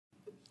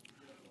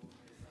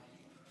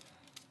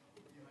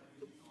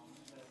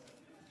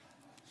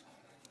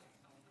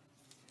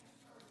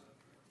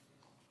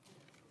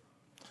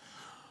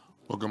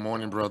Well, good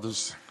morning,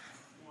 brothers.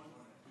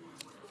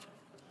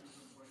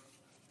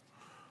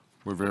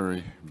 We're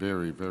very,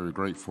 very, very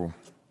grateful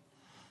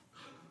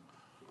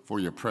for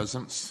your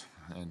presence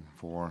and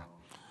for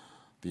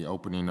the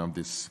opening of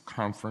this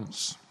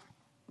conference.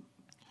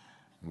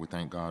 We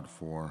thank God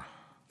for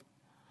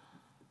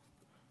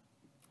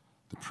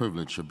the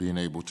privilege of being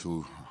able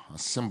to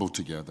assemble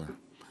together,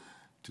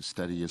 to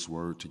study His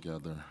Word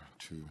together,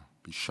 to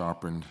be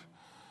sharpened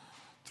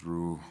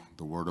through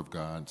the Word of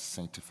God,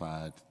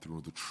 sanctified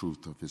through the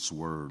truth of His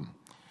Word.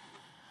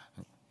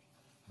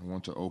 I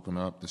want to open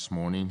up this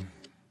morning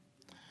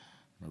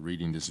by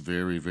reading this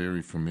very,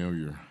 very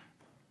familiar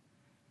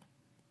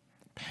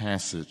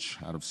passage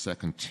out of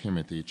 2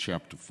 Timothy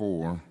chapter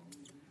 4.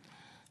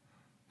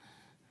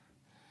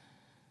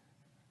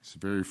 It's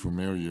very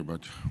familiar,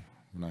 but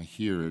when I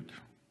hear it,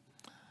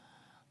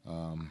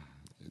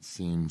 it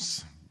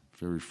seems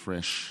very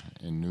fresh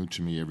and new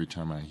to me every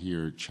time I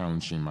hear it,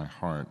 challenging my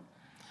heart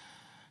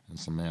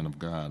as a man of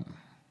God.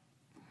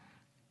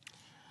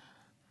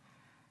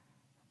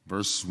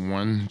 Verse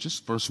 1,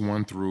 just verse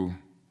 1 through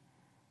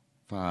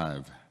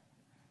 5,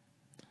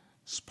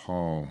 as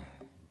Paul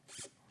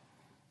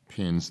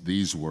pens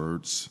these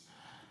words: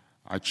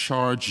 I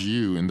charge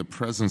you in the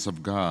presence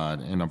of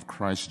God and of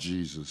Christ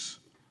Jesus,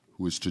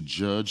 who is to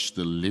judge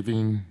the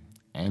living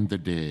and the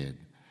dead,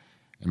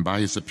 and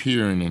by his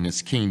appearing in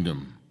his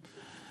kingdom,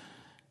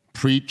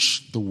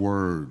 preach the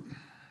word.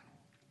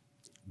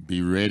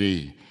 Be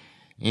ready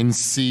in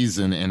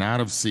season and out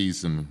of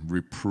season,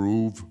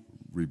 reprove,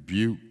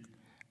 rebuke,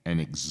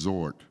 and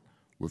exhort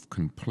with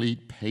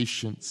complete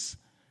patience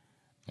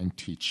and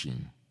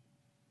teaching.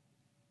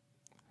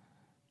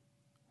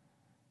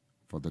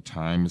 For the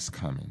time is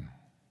coming,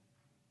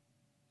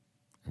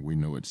 and we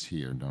know it's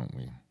here, don't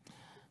we?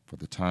 For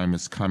the time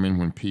is coming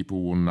when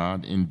people will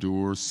not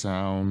endure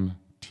sound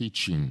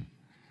teaching,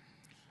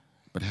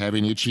 but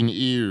having itching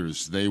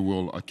ears, they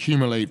will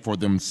accumulate for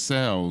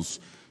themselves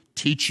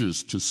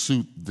teachers to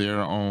suit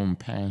their own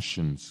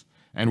passions,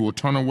 and will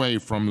turn away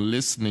from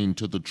listening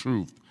to the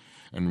truth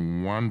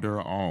and wander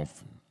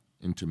off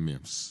into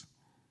myths.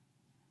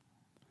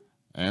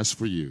 As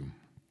for you,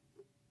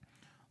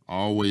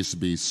 always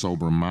be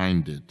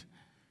sober-minded,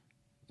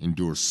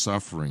 endure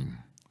suffering,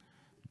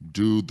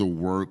 do the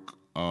work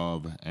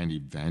of an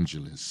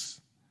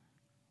evangelist,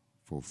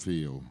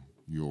 fulfill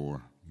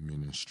your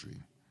ministry.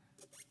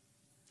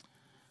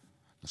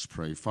 Let's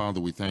pray.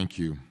 Father, we thank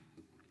you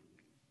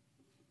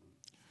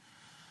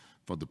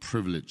for the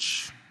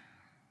privilege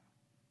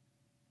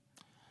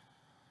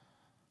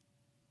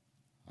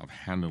of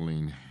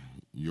handling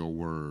your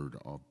word,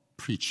 of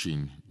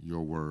preaching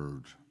your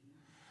word.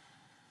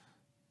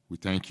 We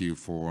thank you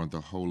for the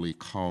holy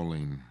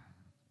calling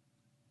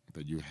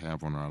that you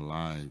have on our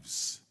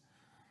lives.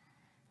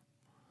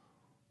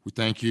 We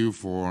thank you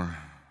for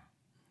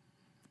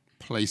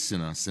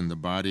placing us in the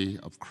body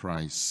of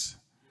Christ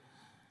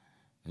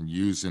and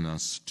using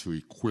us to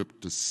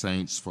equip the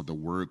saints for the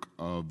work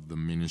of the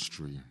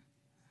ministry.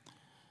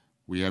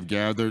 We have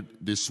gathered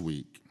this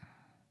week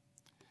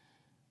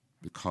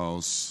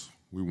because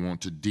we want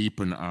to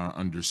deepen our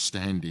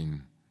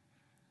understanding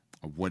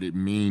of what it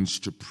means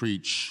to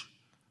preach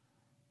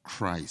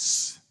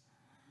Christ,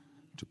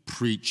 to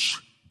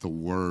preach the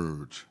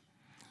word.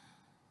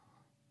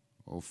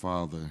 Oh,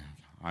 Father,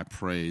 I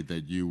pray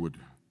that you would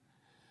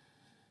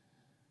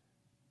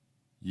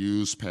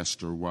use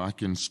Pastor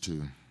Watkins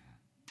to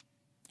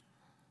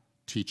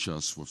teach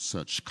us with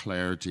such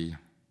clarity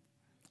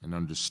and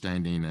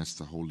understanding as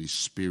the Holy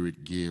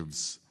Spirit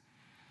gives.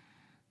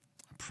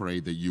 I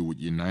pray that you would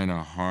unite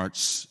our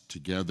hearts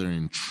together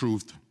in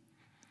truth.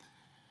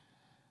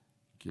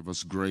 Give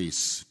us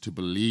grace to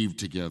believe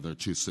together,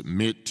 to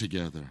submit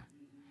together.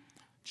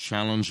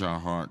 Challenge our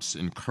hearts,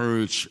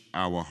 encourage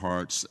our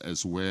hearts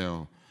as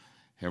well.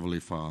 Heavenly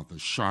Father,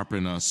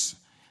 sharpen us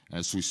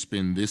as we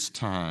spend this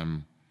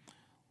time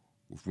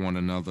with one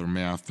another.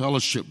 May our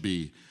fellowship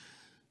be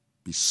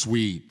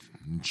sweet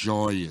and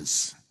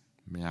joyous.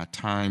 May our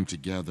time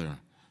together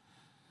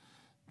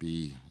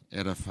be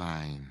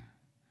edifying.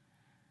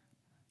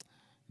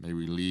 May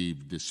we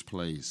leave this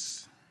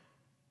place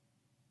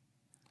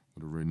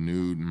with a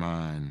renewed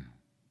mind,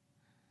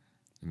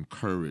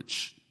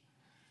 encouraged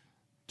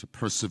to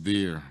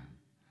persevere,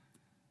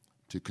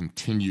 to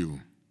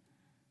continue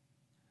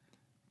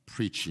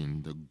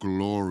preaching the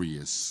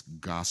glorious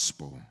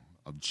gospel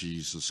of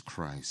Jesus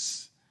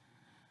Christ.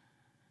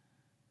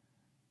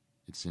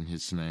 It's in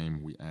his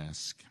name we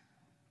ask.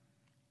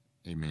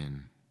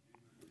 Amen.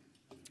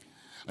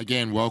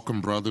 Again,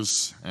 welcome,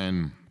 brothers,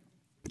 and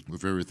we're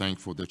very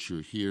thankful that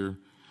you're here.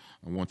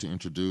 I want to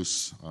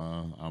introduce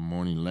our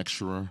morning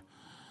lecturer.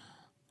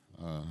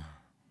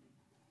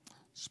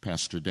 It's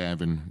Pastor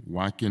Daven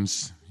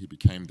Watkins. He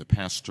became the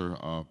pastor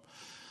of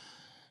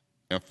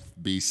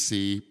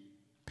FBC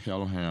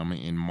Pelham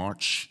in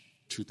March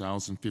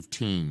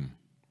 2015.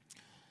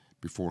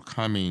 Before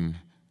coming,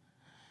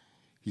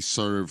 he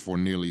served for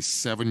nearly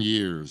 7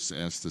 years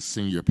as the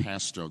senior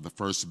pastor of the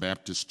First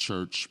Baptist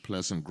Church,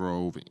 Pleasant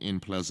Grove,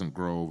 in Pleasant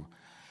Grove,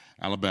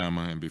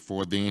 Alabama, and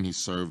before then he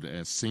served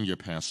as senior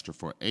pastor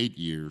for 8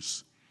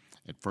 years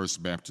at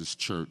First Baptist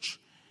Church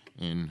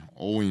in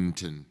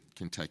Owington,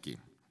 Kentucky.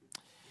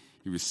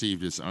 He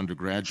received his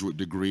undergraduate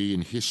degree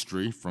in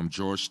history from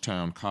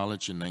Georgetown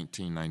College in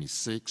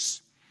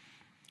 1996.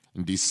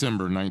 In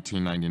December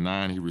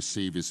 1999, he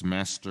received his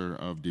Master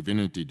of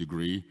Divinity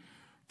degree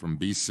from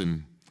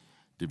Beeson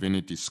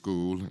Divinity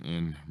School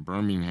in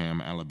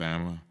Birmingham,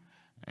 Alabama.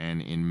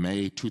 And in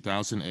May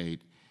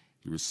 2008,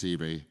 he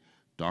received a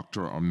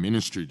Doctor of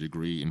Ministry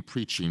degree in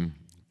preaching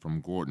from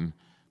Gordon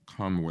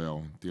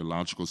Conwell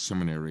Theological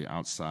Seminary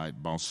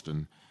outside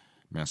Boston,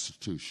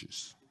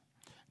 Massachusetts.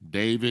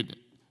 Daven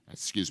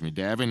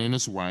and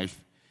his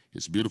wife,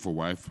 his beautiful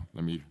wife,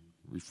 let me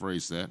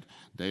rephrase that.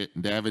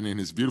 Daven and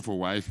his beautiful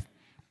wife,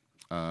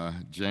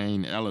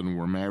 Jane Ellen,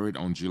 were married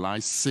on July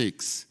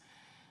 6,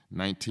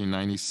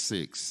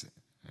 1996,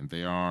 and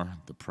they are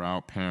the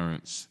proud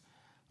parents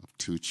of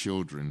 2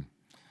 children,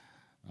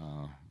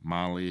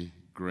 Molly,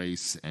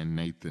 Grace, and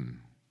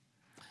Nathan.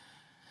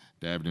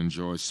 Daven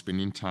enjoys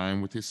spending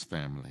time with his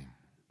family,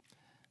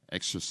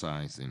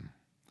 exercising,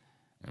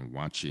 and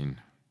watching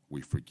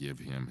We Forgive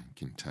Him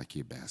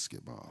Kentucky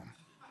basketball.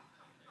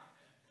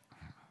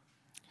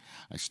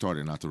 I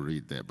started not to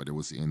read that, but it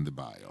was in the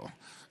bio.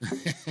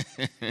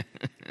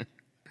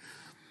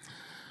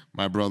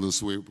 My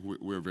brothers,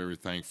 we're very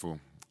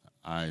thankful.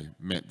 I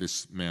met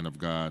this man of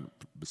God,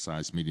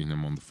 besides meeting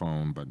him on the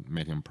phone, but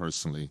met him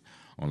personally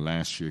on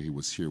last year. He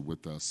was here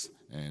with us,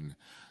 and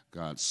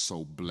God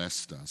so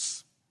blessed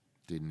us,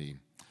 didn't he?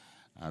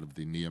 Out of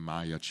the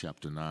Nehemiah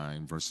chapter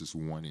 9, verses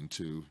 1 and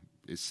 2,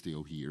 it's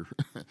still here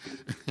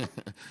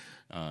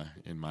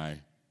in my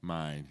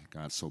mind.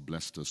 God so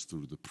blessed us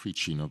through the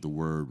preaching of the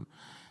word.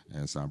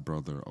 As our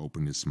brother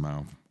opened his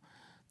mouth,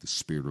 the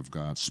Spirit of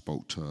God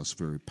spoke to us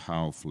very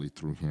powerfully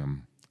through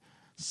him,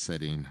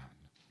 setting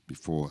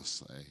before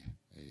us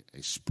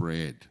a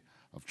spread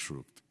of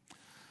truth.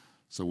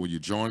 So will you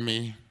join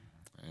me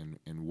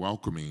in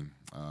welcoming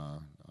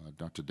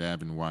Dr.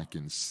 Daven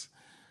Watkins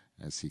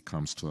as he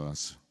comes to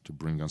us to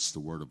bring us the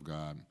Word of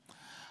God.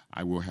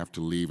 I will have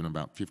to leave in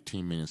about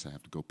 15 minutes. I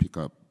have to go pick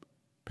up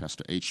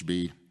Pastor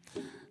H.B.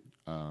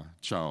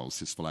 Charles.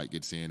 His flight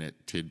gets in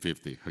at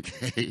 10:50,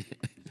 okay?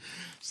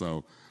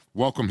 So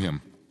welcome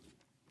him.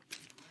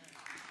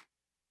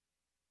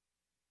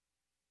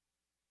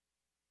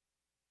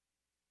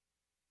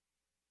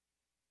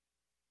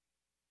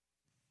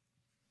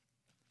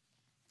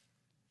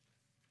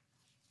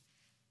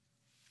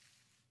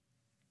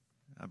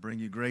 I bring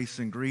you grace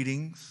and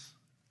greetings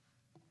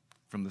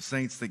from the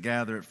saints that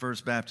gather at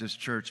First Baptist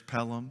Church,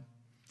 Pelham.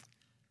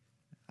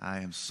 I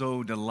am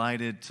so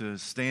delighted to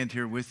stand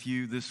here with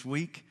you this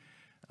week,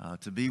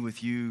 to be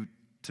with you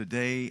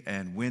today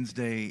and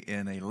Wednesday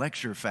in a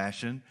lecture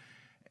fashion,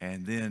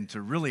 and then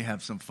to really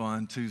have some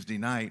fun Tuesday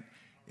night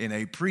in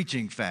a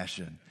preaching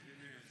fashion.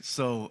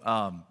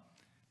 So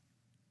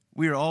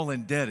we are all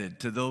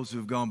indebted to those who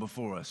have gone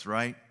before us,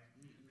 right?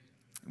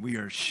 We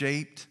are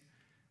shaped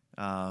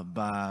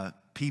by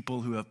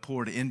people who have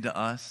poured into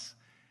us.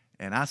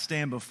 And I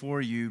stand before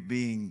you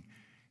being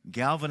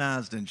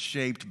galvanized and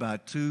shaped by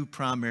 2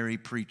 primary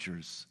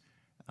preachers.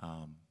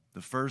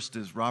 The first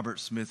is Robert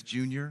Smith,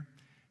 Jr.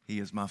 He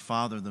is my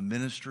father in the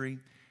ministry.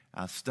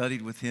 I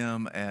studied with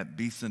him at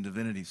Beeson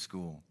Divinity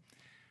School.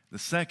 The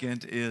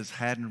second is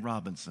Haddon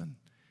Robinson.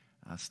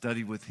 I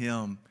studied with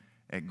him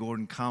at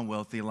Gordon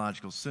Conwell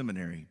Theological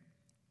Seminary.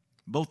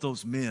 Both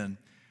those men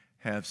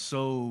have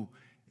so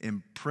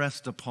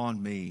impressed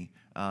upon me,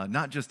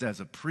 not just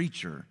as a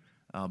preacher,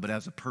 but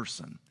as a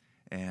person.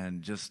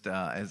 And just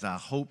as I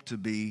hope to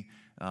be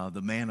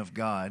the man of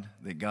God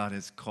that God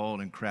has called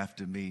and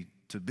crafted me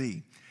to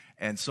be.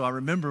 And so I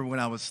remember when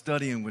I was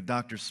studying with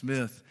Dr.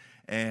 Smith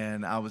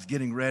and I was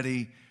getting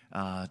ready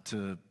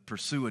to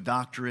pursue a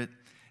doctorate,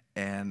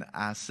 and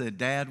I said,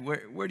 Dad,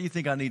 where do you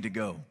think I need to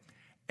go?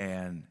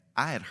 And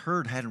I had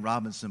heard Haddon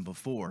Robinson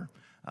before.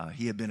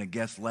 He had been a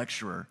guest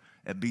lecturer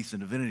at Beeson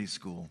Divinity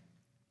School.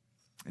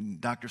 And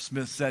Dr.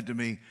 Smith said to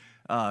me,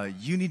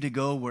 you need to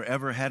go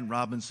wherever Haddon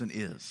Robinson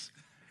is,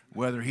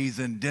 whether he's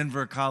in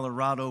Denver,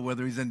 Colorado,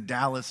 whether he's in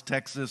Dallas,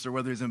 Texas, or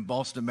whether he's in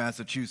Boston,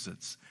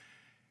 Massachusetts.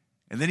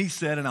 And then he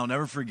said, and I'll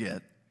never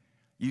forget,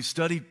 you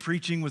studied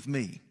preaching with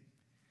me.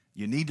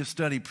 You need to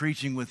study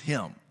preaching with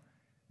him.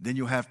 Then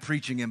you'll have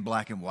preaching in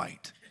black and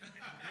white.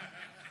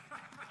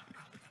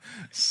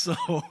 So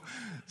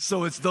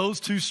it's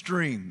those 2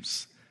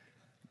 streams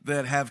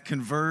that have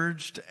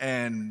converged,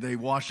 and they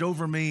wash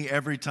over me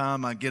every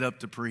time I get up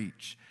to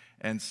preach.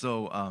 And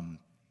so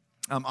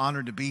I'm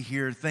honored to be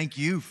here. Thank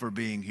you for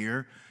being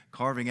here,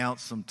 carving out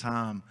some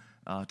time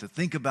to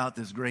think about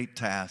this great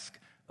task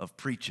of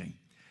preaching.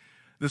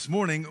 This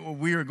morning,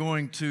 we are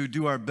going to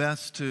do our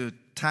best to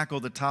tackle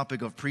the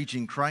topic of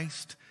preaching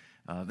Christ.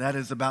 That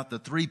is about the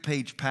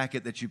 3-page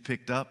packet that you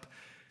picked up.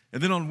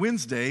 And then on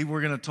Wednesday,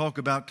 we're going to talk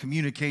about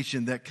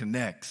communication that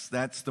connects.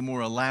 That's the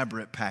more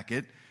elaborate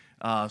packet.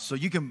 So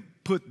you can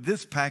put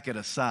this packet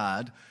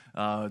aside.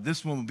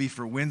 This one will be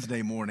for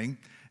Wednesday morning.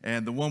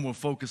 And the one we'll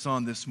focus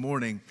on this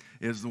morning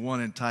is the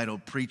one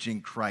entitled Preaching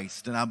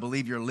Christ. And I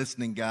believe your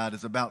listening guide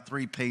is about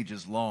 3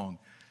 pages long.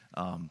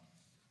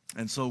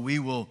 And so we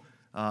will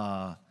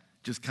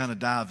just kind of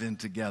dive in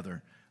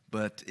together.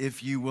 But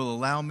if you will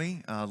allow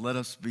me, let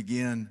us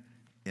begin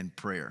in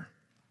prayer.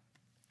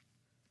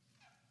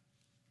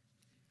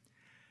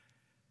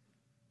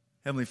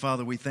 Heavenly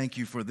Father, we thank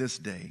you for this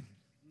day.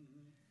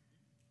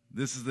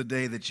 This is the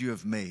day that you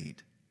have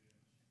made.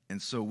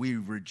 And so we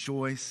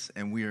rejoice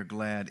and we are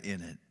glad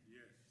in it.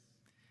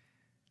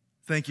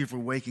 Thank you for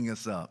waking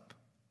us up.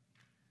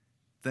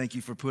 Thank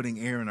you for putting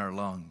air in our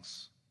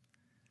lungs.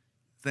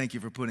 Thank you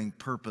for putting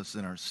purpose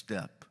in our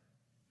step.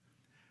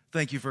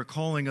 Thank you for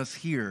calling us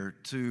here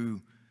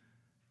to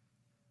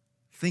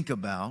think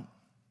about,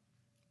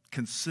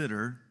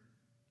 consider,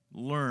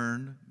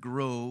 learn,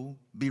 grow,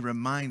 be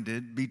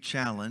reminded, be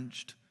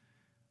challenged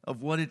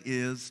of what it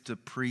is to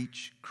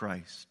preach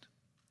Christ.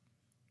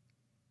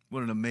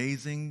 What an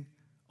amazing,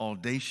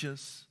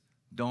 audacious,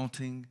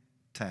 daunting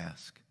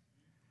task.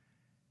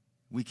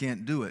 We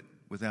can't do it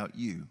without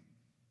you.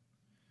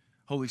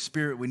 Holy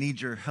Spirit, we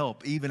need your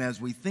help even as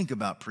we think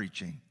about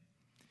preaching.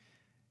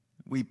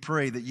 We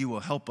pray that you will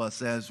help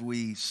us as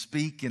we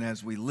speak and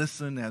as we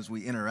listen, as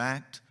we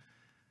interact.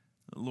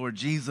 Lord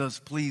Jesus,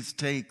 please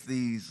take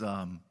these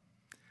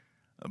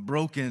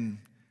broken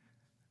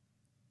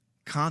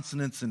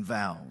consonants and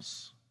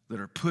vowels that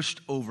are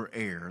pushed over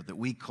air that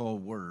we call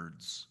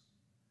words,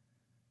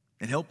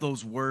 and help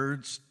those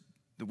words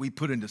that we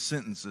put into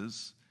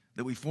sentences,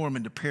 that we form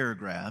into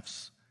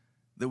paragraphs,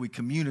 that we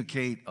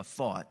communicate a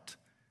thought,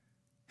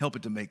 help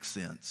it to make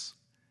sense.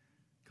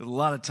 Because a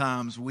lot of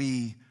times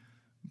we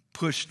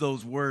push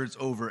those words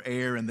over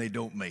air and they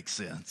don't make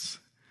sense.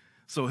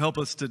 So help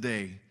us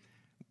today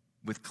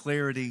with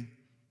clarity,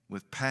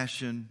 with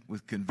passion,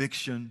 with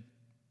conviction,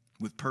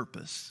 with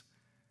purpose,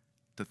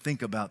 to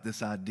think about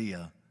this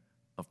idea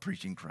of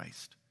preaching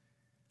Christ.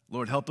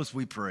 Lord, help us,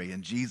 we pray.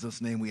 In Jesus'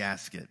 name we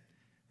ask it.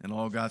 And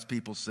all God's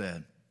people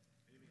said,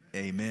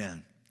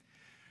 amen.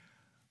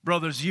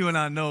 Brothers, you and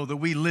I know that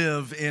we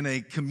live in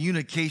a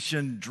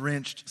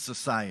communication-drenched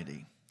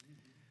society.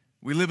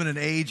 We live in an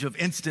age of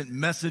instant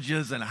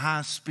messages and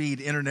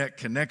high-speed internet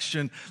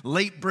connection,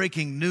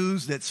 late-breaking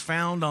news that's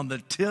found on the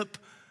tip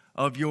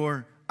of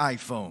your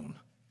iPhone,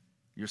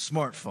 your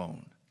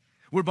smartphone.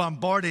 We're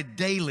bombarded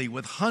daily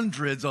with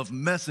hundreds of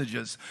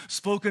messages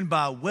spoken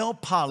by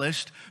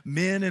well-polished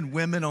men and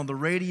women on the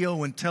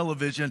radio and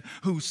television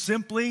who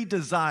simply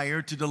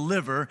desire to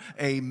deliver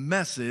a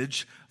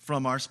message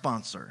from our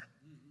sponsor.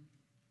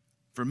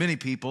 For many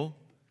people,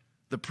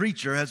 the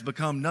preacher has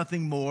become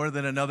nothing more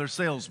than another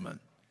salesman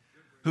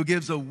who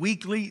gives a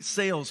weekly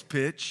sales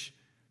pitch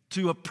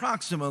to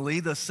approximately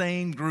the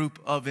same group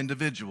of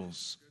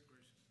individuals.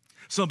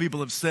 Some people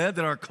have said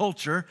that our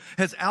culture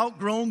has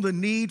outgrown the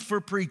need for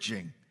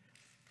preaching.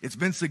 It's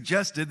been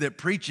suggested that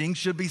preaching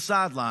should be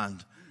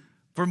sidelined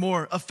for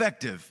more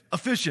effective,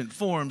 efficient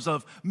forms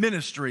of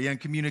ministry and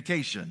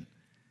communication.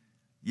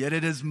 Yet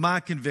it is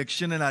my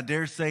conviction, and I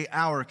dare say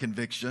our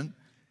conviction,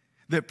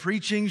 that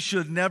preaching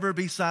should never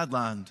be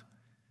sidelined,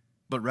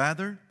 but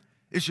rather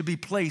it should be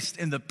placed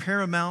in the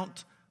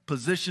paramount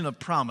position of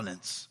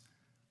prominence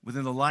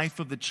within the life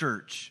of the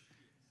church,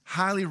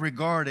 highly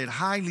regarded,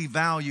 highly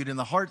valued in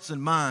the hearts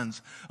and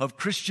minds of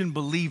Christian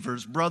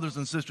believers, brothers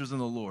and sisters in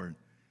the Lord.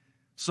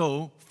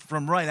 So,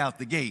 from right out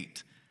the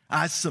gate,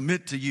 I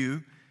submit to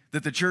you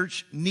that the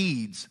church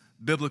needs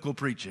biblical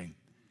preaching.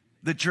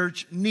 The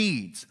church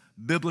needs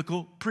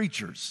biblical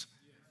preachers.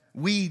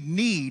 We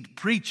need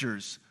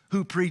preachers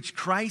who preach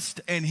Christ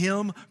and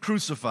Him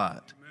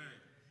crucified.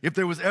 If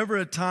there was ever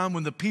a time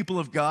when the people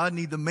of God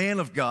need the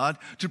man of God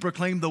to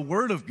proclaim the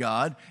word of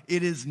God,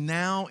 it is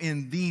now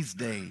in these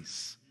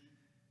days.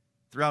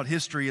 Throughout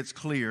history, it's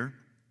clear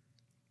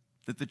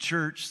that the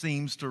church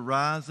seems to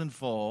rise and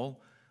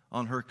fall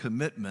on her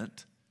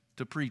commitment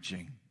to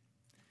preaching.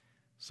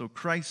 So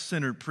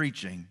Christ-centered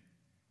preaching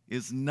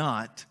is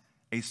not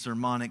a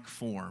sermonic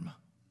form.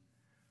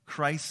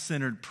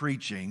 Christ-centered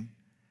preaching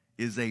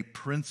is a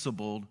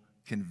principled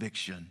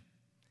conviction.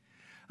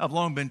 I've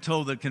long been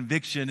told that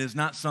conviction is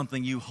not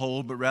something you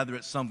hold, but rather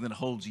it's something that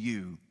holds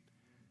you.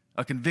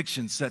 A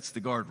conviction sets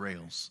the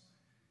guardrails.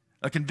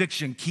 A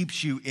conviction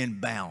keeps you in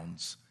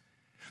bounds.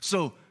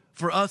 So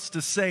for us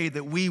to say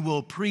that we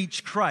will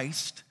preach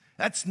Christ,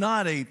 that's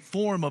not a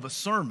form of a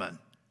sermon.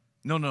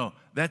 No,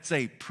 that's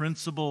a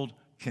principled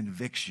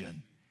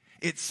conviction.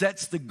 It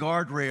sets the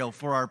guardrail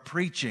for our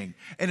preaching,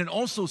 and it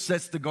also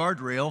sets the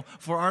guardrail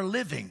for our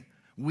living.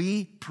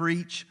 We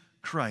preach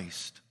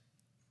Christ.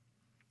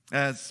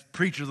 As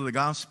preachers of the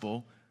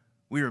gospel,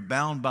 we are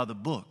bound by the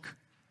book.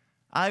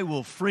 I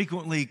will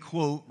frequently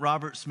quote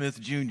Robert Smith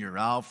Jr.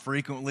 I'll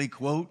frequently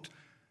quote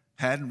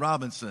Haddon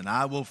Robinson.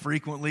 I will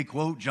frequently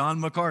quote John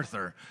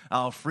MacArthur.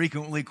 I'll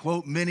frequently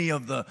quote many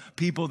of the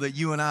people that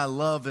you and I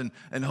love and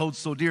hold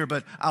so dear.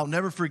 But I'll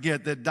never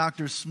forget that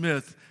Dr.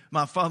 Smith,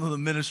 my father of the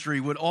ministry,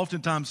 would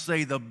oftentimes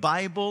say the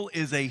Bible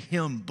is a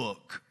hymn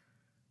book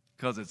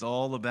because it's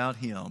all about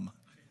Him.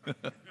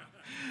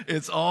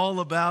 It's all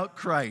about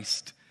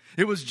Christ.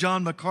 It was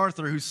John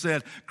MacArthur who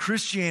said,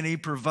 Christianity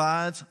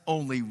provides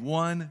only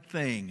one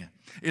thing.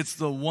 It's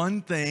the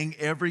one thing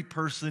every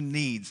person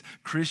needs.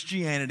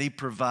 Christianity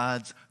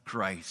provides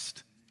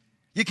Christ.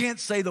 You can't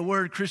say the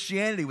word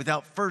Christianity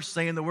without first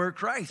saying the word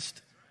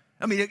Christ.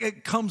 I mean,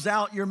 it comes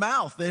out your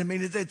mouth. I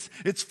mean,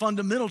 it's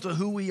fundamental to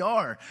who we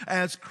are.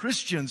 As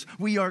Christians,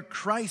 we are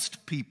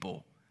Christ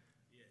people.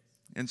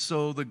 And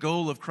so the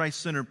goal of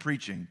Christ-centered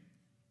preaching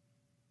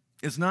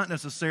is not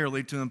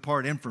necessarily to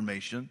impart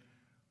information,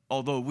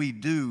 although we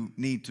do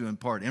need to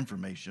impart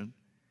information.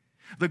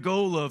 The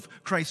goal of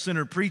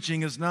Christ-centered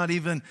preaching is not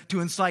even to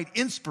incite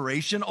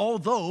inspiration,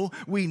 although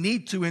we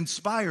need to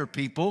inspire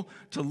people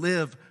to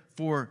live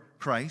for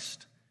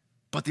Christ.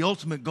 But the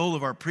ultimate goal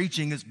of our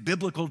preaching is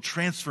biblical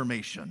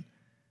transformation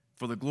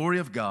for the glory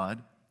of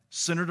God,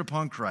 centered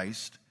upon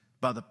Christ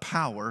by the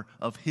power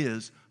of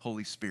His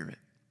Holy Spirit.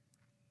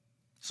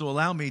 So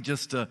allow me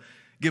just to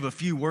give a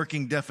few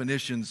working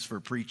definitions for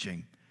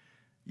preaching.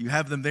 You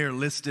have them there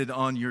listed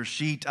on your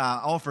sheet. I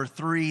offer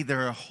three.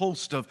 There are a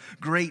host of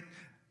great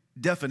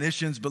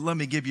definitions, but let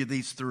me give you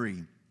these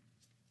three.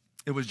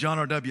 It was John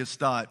R.W.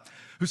 Stott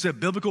who said,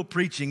 biblical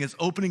preaching is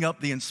opening up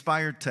the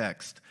inspired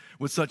text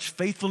with such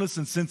faithfulness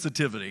and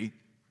sensitivity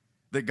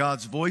that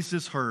God's voice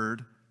is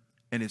heard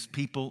and His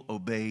people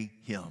obey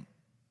Him.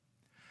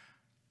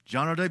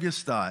 John R.W.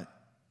 Stott,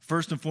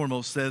 first and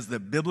foremost, says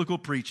that biblical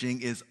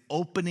preaching is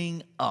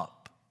opening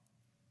up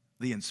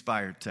the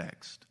inspired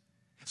text.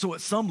 So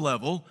at some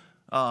level,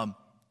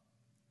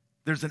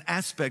 there's an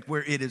aspect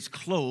where it is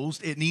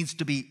closed. It needs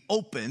to be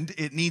opened.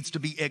 It needs to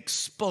be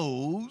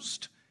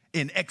exposed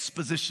in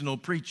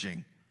expositional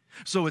preaching.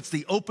 So it's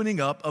the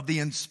opening up of the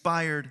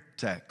inspired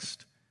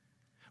text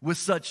with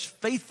such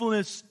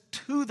faithfulness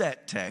to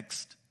that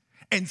text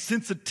and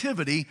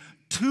sensitivity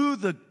to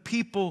the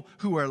people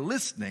who are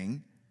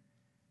listening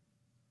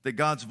that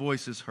God's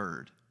voice is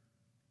heard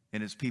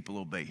and His people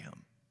obey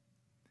Him.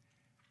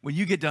 When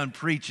you get done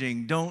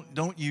preaching, don't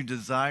you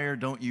desire,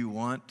 don't you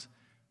want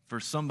for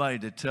somebody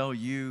to tell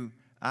you,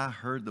 I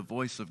heard the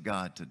voice of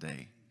God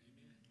today?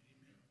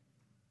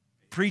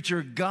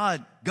 Preacher,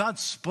 God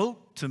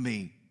spoke to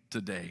me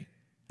today.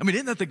 I mean,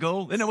 isn't that the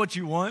goal? Isn't that what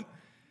you want?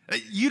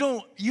 You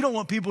don't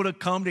want people to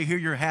come to hear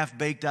your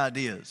half-baked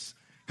ideas,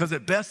 because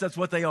at best that's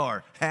what they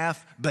are,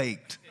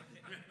 half-baked.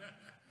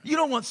 You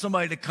don't want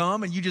somebody to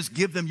come and you just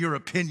give them your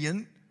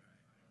opinion.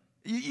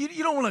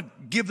 You don't want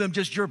to give them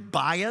just your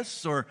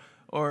bias or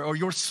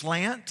your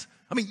slant.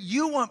 I mean,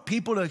 you want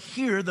people to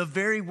hear the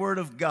very word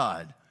of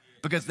God,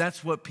 because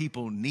that's what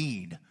people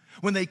need.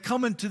 When they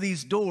come into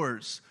these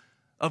doors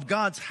of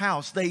God's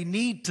house, they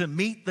need to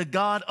meet the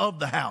God of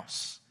the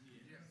house.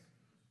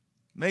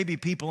 Maybe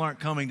people aren't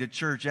coming to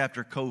church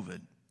after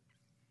COVID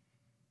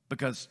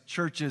because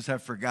churches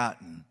have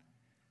forgotten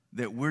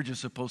that we're just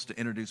supposed to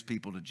introduce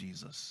people to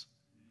Jesus.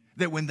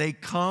 That when they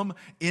come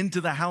into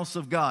the house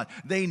of God,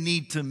 they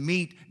need to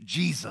meet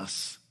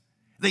Jesus.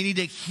 They need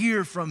to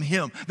hear from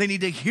Him. They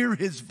need to hear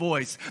His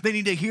voice. They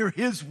need to hear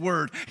His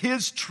word,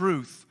 His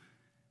truth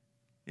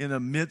in the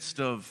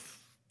midst of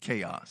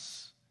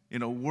chaos,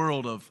 in a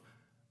world of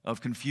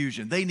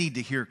confusion. They need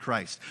to hear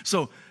Christ.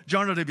 So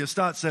John R.W.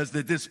 Stott says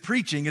that this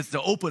preaching is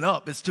to open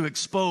up, is to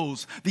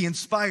expose the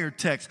inspired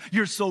text.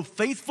 You're so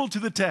faithful to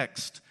the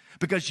text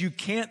because you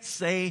can't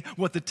say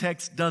what the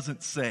text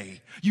doesn't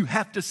say. You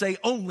have to say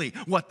only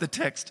what the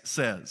text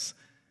says.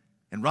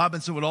 And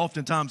Robinson would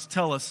oftentimes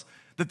tell us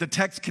that the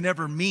text can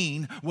never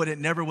mean what it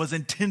never was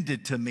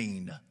intended to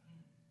mean.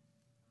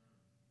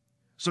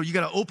 So you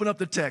got to open up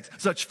the text,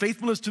 such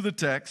faithfulness to the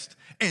text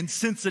and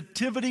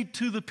sensitivity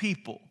to the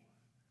people.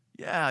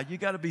 Yeah, you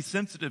got to be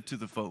sensitive to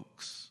the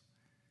folks.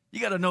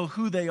 You got to know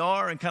who they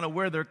are and kind of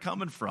where they're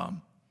coming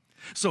from.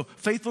 So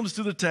faithfulness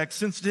to the text,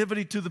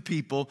 sensitivity to the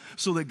people,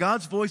 so that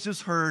God's voice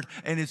is heard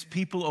and His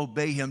people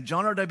obey Him.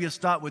 John R.W.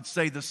 Stott would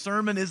say the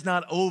sermon is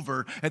not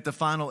over at the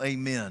final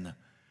amen.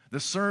 The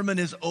sermon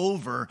is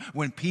over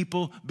when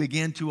people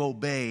begin to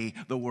obey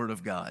the Word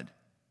of God.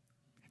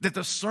 That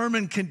the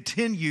sermon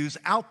continues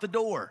out the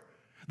door.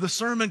 The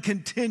sermon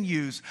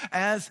continues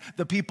as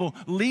the people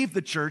leave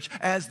the church,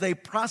 as they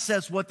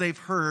process what they've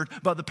heard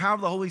by the power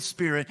of the Holy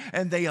Spirit,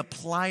 and they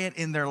apply it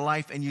in their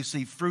life, and you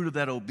see fruit of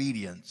that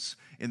obedience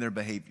in their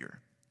behavior.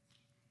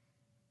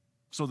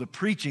 So the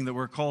preaching that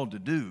we're called to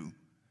do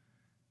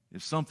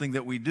is something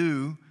that we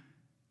do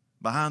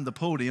behind the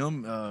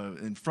podium,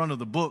 in front of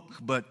the book,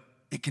 but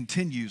it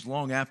continues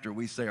long after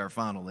we say our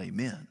final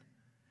amen.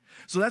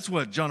 So that's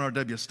what John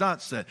R.W.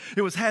 Stott said.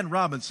 It was Haddon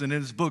Robinson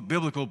in his book,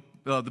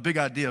 The Big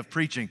Idea of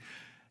Preaching.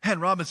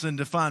 Haddon Robinson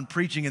defined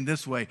preaching in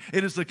this way: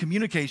 it is the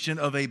communication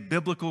of a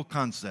biblical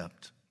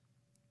concept.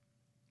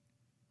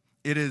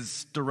 It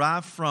is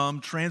derived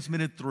from,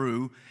 transmitted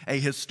through, a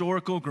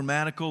historical,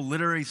 grammatical,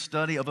 literary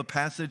study of a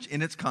passage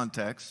in its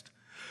context,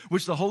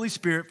 which the Holy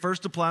Spirit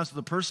first applies to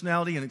the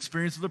personality and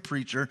experience of the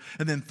preacher,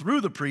 and then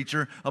through the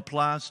preacher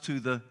applies to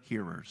the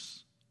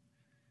hearers.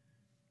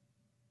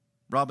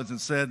 Robinson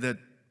said that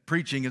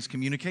preaching is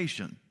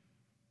communication.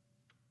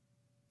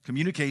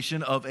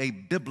 Communication of a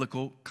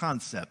biblical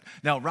concept.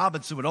 Now,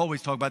 Robinson would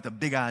always talk about the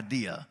big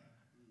idea.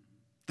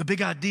 The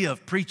big idea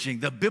of preaching,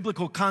 the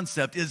biblical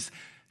concept is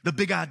the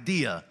big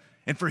idea.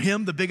 And for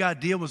him, the big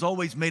idea was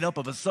always made up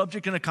of a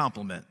subject and a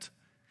complement.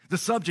 The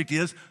subject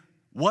is,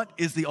 what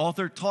is the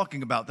author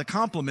talking about? The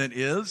complement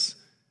is,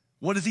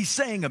 what is he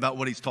saying about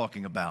what he's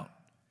talking about?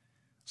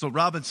 So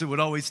Robinson would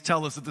always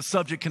tell us that the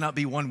subject cannot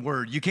be one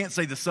word. You can't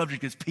say the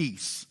subject is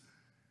peace.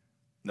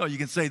 No, you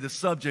can say the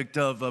subject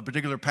of a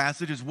particular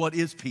passage is what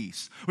is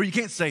peace. Or you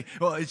can't say,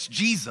 well, it's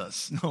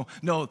Jesus.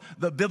 No,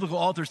 the biblical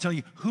author is telling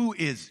you, who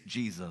is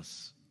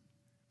Jesus?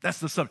 That's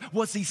the subject.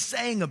 What's he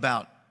saying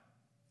about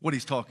what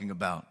he's talking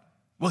about?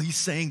 Well, he's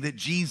saying that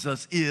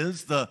Jesus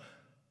is the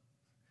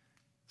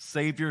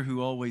Savior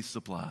who always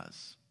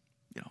supplies.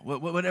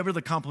 Whatever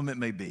the complement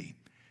may be.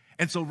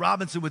 And so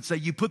Robinson would say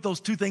you put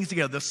those two things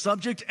together, the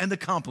subject and the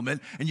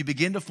complement, and you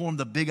begin to form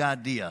the big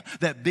idea.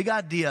 That big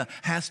idea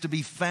has to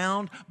be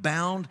found,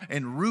 bound,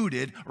 and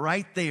rooted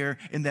right there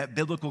in that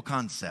biblical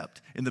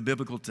concept, in the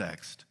biblical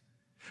text.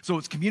 So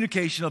it's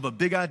communication of a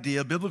big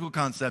idea, biblical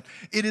concept.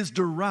 It is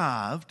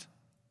derived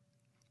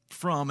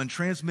from and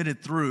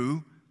transmitted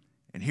through,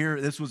 and here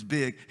this was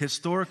big,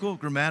 historical,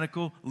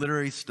 grammatical,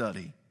 literary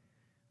study.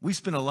 We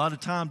spend a lot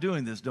of time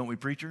doing this, don't we,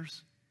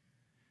 preachers?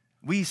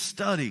 We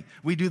study.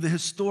 We do the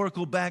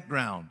historical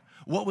background.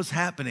 What was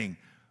happening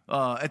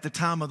at the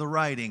time of the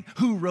writing?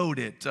 Who wrote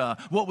it?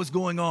 What was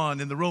going on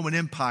in the Roman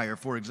Empire,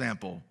 for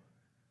example?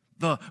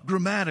 The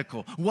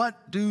grammatical.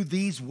 What do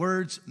these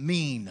words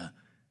mean?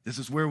 This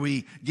is where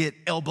we get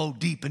elbow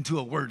deep into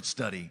a word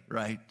study,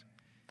 right?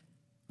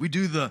 We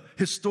do the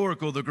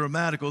historical, the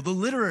grammatical, the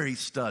literary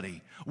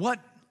study. What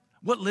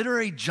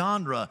literary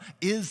genre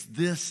is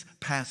this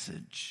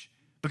passage?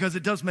 Because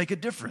it does make a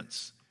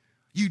difference.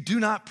 You do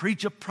not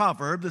preach a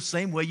proverb the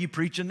same way you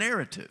preach a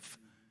narrative.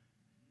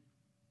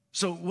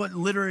 So what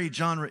literary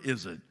genre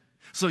is it?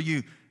 So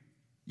you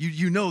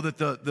know that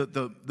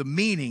the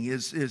meaning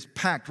is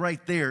packed right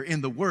there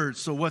in the words.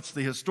 So what's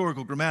the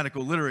historical,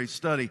 grammatical, literary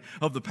study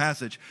of the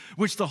passage?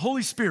 Which the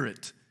Holy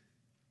Spirit,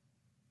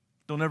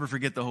 don't ever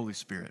forget the Holy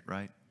Spirit,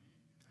 right?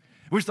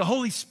 Which the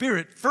Holy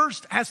Spirit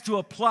first has to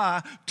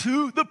apply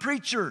to the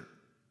preacher.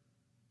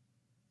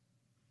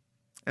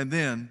 And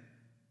then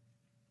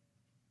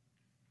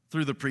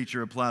through the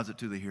preacher, applies it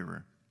to the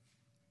hearer.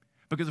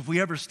 Because if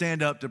we ever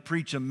stand up to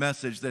preach a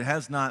message that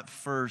has not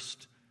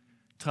first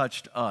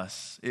touched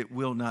us, it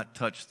will not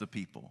touch the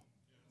people.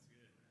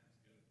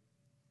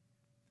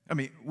 I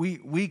mean,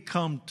 we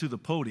come to the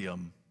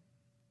podium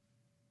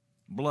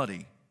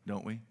bloody,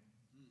 don't we?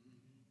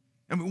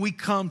 I mean, we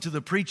come to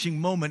the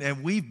preaching moment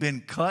and we've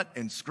been cut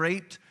and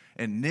scraped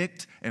and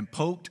nicked and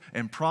poked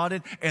and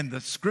prodded, and the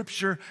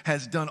Scripture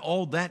has done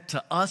all that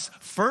to us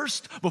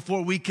first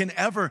before we can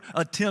ever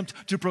attempt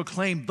to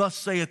proclaim, thus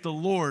saith the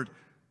Lord,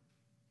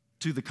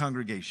 to the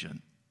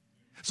congregation.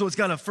 So it's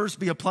got to first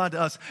be applied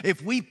to us.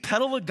 If we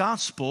peddle a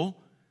gospel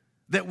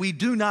that we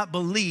do not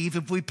believe,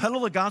 if we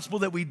peddle a gospel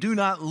that we do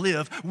not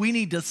live, we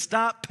need to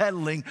stop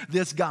peddling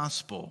this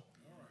gospel.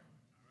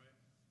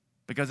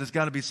 Because it's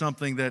got to be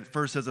something that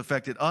first has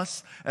affected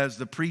us as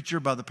the preacher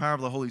by the power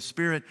of the Holy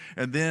Spirit,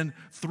 and then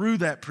through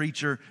that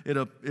preacher, it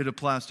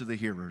applies to the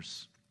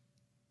hearers.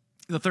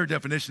 The third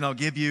definition I'll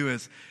give you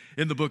is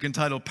in the book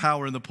entitled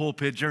Power in the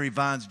Pulpit, Jerry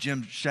Vines,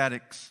 Jim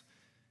Shaddix.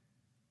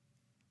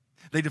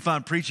 They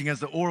define preaching as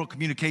the oral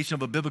communication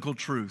of a biblical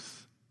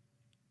truth.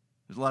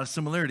 There's a lot of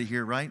similarity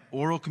here, right?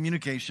 Oral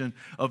communication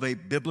of a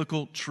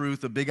biblical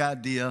truth, a big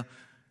idea.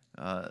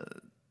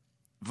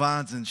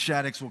 Vines and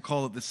Shaddix will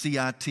call it the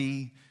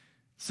CIT,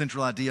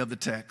 central idea of the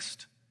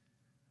text.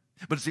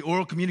 But it's the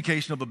oral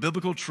communication of a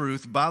biblical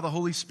truth by the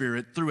Holy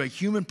Spirit through a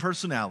human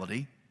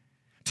personality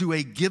to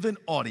a given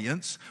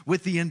audience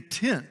with the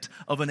intent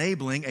of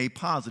enabling a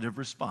positive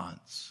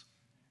response.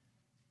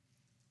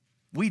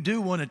 We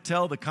do want to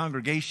tell the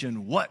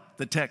congregation what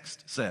the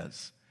text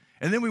says.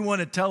 And then we want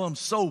to tell them,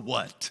 so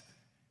what?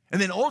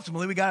 And then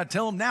ultimately we got to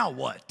tell them, now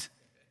what?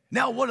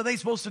 Now what are they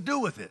supposed to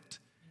do with it?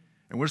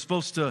 And we're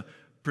supposed to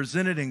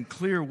present it in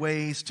clear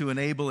ways to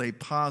enable a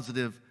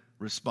positive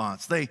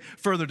response. They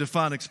further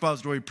define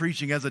expository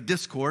preaching as a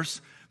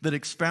discourse that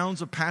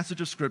expounds a passage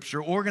of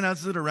Scripture,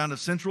 organizes it around a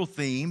central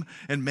theme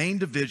and main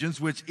divisions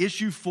which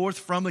issue forth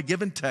from a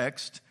given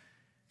text,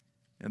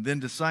 and then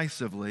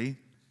decisively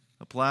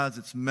applies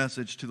its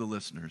message to the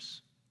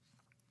listeners.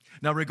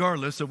 Now,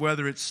 regardless of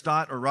whether it's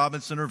Stott or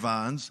Robinson or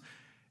Vines,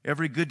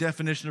 every good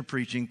definition of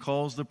preaching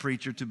calls the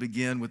preacher to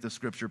begin with the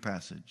Scripture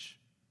passage.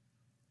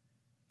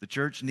 The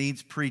church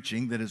needs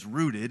preaching that is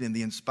rooted in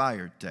the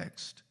inspired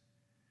text.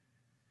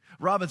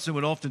 Robinson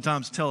would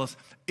oftentimes tell us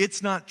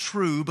it's not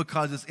true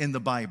because it's in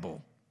the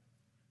Bible,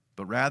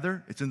 but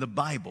rather it's in the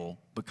Bible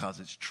because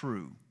it's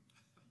true.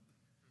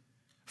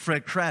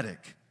 Fred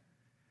Craddock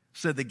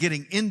said that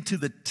getting into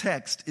the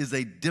text is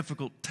a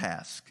difficult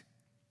task.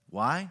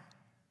 Why?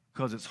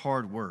 Because it's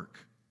hard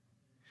work.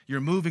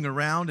 You're moving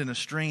around in a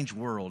strange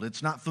world.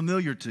 It's not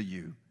familiar to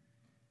you.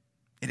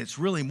 And it's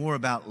really more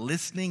about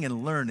listening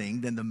and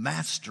learning than the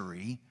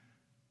mastery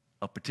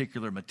of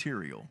particular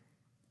material.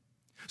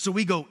 So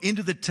we go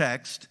into the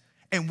text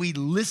and we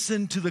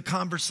listen to the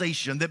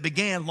conversation that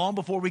began long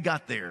before we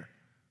got there.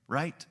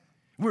 right?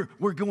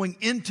 We're going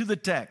into the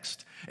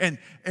text, and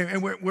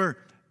we're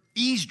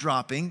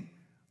eavesdropping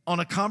on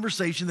a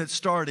conversation that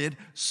started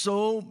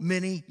so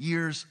many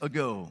years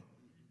ago.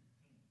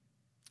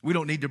 We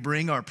don't need to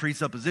bring our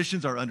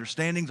presuppositions, our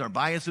understandings, our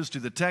biases to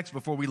the text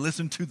before we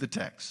listen to the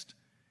text.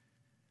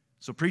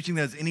 So preaching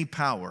that has any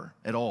power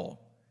at all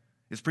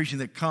is preaching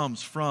that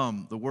comes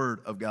from the Word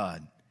of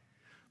God.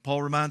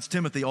 Paul reminds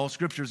Timothy, all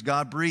Scripture is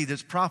God-breathed,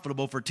 is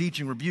profitable for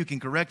teaching, rebuking,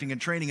 correcting, and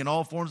training in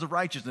all forms of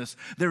righteousness.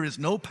 There is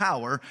no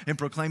power in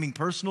proclaiming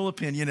personal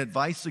opinion,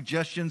 advice,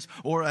 suggestions,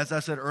 or, as I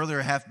said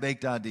earlier,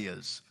 half-baked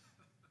ideas.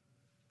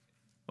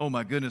 Oh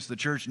my goodness, the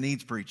church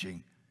needs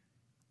preaching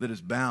that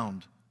is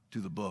bound to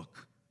the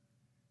book.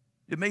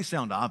 It may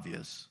sound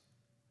obvious,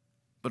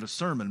 but a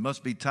sermon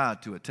must be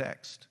tied to a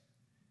text.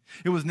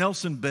 It was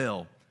Nelson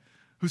Bell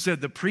who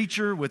said, the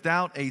preacher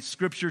without a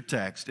scripture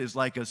text is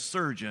like a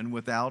surgeon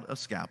without a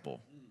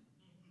scalpel.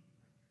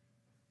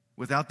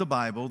 Without the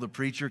Bible, the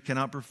preacher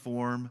cannot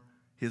perform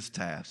his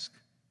task,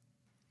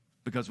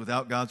 because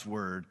without God's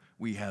word,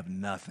 we have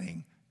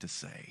nothing to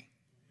say.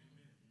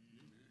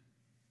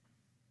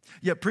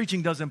 Yet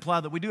preaching does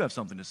imply that we do have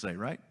something to say,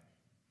 right?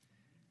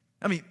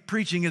 I mean,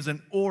 preaching is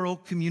an oral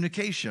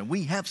communication.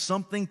 We have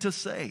something to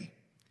say.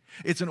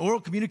 It's an oral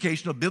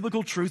communication of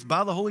biblical truth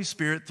by the Holy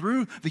Spirit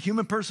through the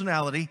human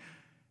personality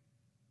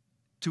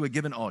to a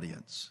given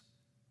audience.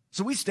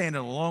 So we stand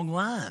in a long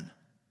line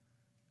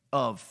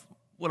of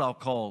what I'll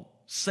call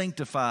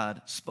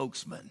sanctified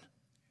spokesmen.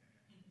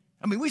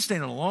 I mean, we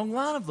stand in a long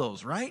line of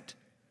those, right?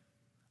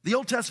 The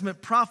Old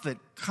Testament prophet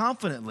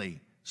confidently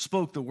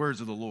spoke the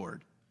words of the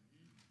Lord.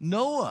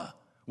 Noah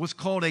was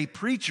called a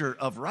preacher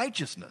of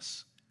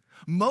righteousness.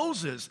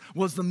 Moses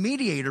was the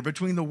mediator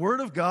between the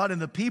Word of God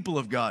and the people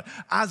of God.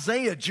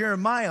 Isaiah,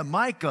 Jeremiah,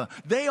 Micah,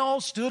 they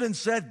all stood and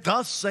said,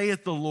 thus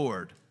saith the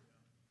Lord.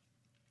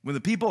 When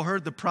the people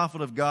heard the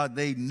prophet of God,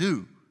 they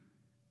knew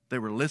they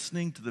were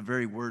listening to the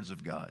very words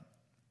of God.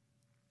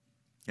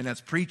 And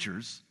as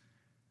preachers,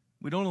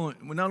 we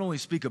not only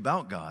speak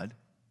about God,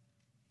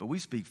 but we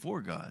speak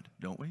for God,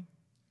 don't we?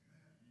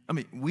 I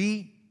mean,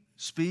 we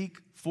speak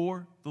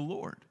for the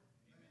Lord.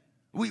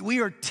 We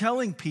are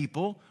telling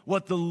people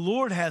what the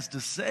Lord has to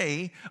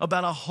say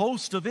about a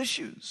host of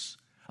issues,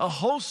 a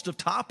host of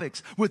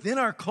topics within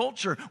our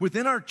culture,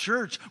 within our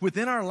church,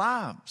 within our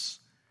lives.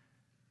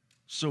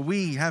 So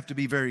we have to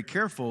be very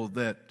careful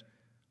that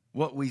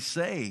what we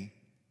say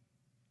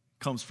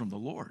comes from the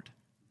Lord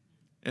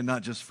and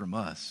not just from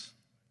us.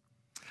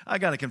 I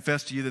got to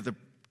confess to you that the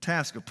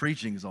task of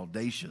preaching is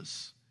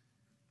audacious.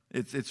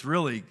 It's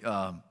really,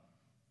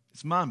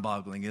 it's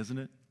mind-boggling, isn't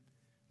it?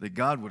 That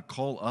God would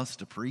call us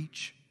to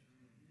preach.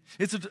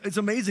 It's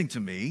amazing to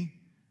me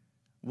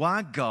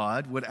why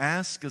God would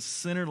ask a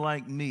sinner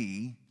like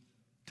me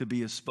to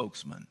be a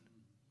spokesman.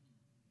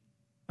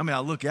 I mean, I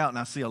look out and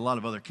I see a lot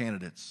of other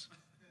candidates.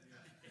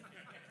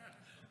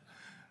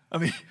 I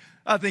mean,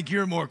 I think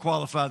you're more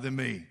qualified than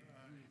me.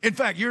 In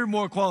fact, you're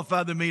more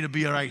qualified than me to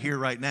be right here,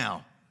 right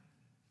now.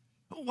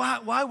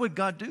 Why would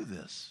God do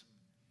this?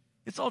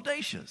 It's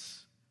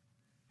audacious.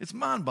 It's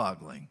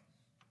mind-boggling.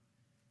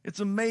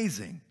 It's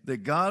amazing that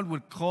God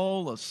would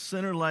call a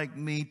sinner like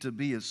me to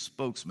be his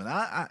spokesman.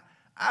 I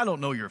don't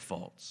know your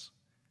faults.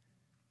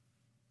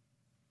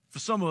 For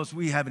some of us,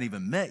 we haven't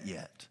even met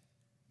yet.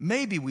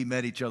 Maybe we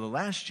met each other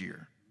last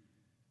year.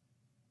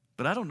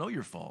 But I don't know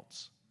your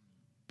faults.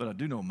 But I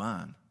do know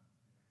mine.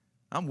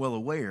 I'm well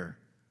aware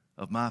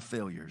of my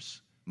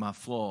failures, my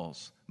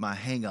flaws, my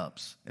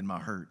hang-ups, and my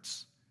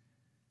hurts.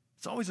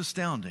 It's always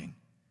astounding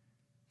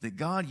that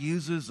God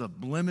uses a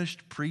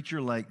blemished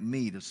preacher like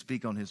me to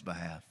speak on his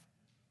behalf.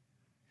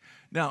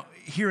 Now,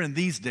 here in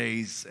these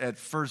days at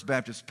First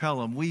Baptist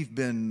Pelham, we've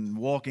been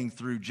walking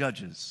through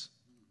Judges.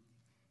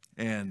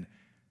 And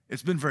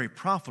it's been very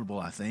profitable,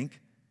 I think.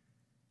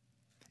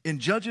 In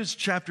Judges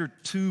chapter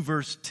 2,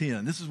 verse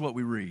 10, this is what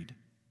we read.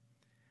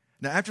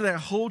 Now, after that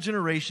whole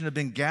generation had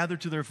been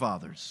gathered to their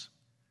fathers,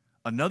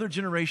 another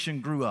generation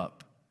grew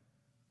up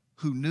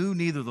who knew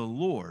neither the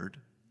Lord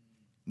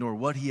nor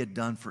what he had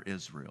done for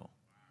Israel.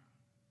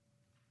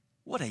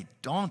 What a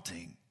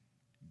daunting,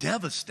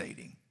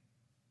 devastating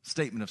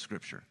statement of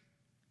Scripture.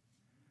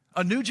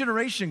 A new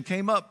generation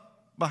came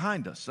up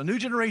behind us. A new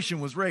generation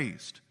was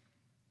raised.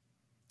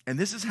 And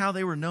this is how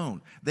they were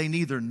known. They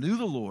neither knew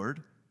the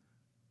Lord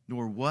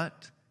nor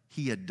what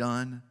he had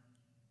done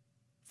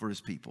for his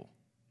people,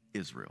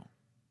 Israel.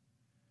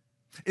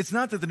 It's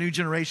not that the new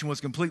generation was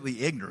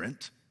completely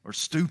ignorant or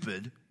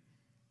stupid.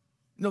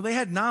 No, they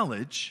had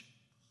knowledge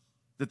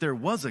that there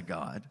was a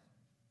God.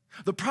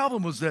 The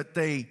problem was that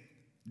they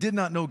did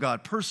not know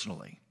God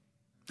personally.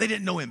 They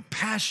didn't know him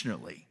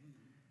passionately.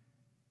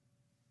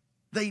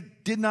 They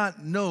did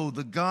not know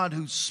the God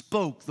who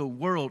spoke the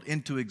world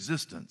into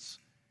existence.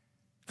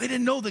 They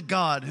didn't know the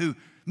God who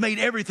made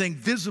everything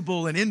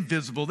visible and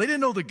invisible. They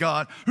didn't know the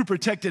God who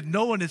protected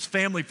Noah and his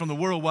family from the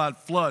worldwide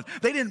flood.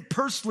 They didn't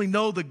personally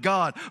know the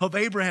God of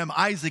Abraham,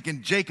 Isaac,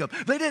 and Jacob.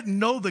 They didn't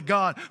know the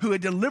God who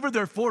had delivered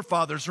their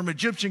forefathers from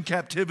Egyptian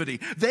captivity.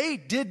 They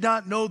did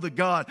not know the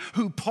God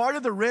who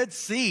parted the Red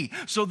Sea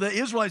so the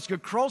Israelites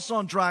could cross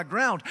on dry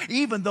ground,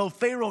 even though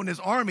Pharaoh and his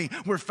army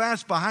were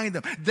fast behind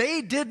them.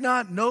 They did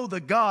not know the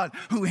God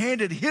who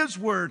handed his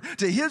word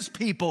to his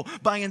people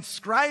by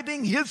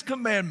inscribing his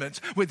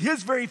commandments with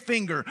his very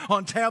finger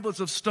on tablets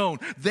of stone.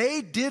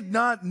 They did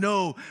not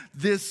know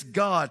this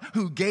God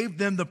who gave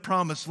them the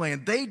promised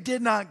land. They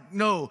did not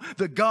know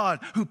the God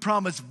who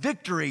promised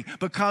victory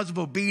because of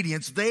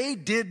obedience. They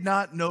did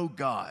not know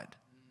God.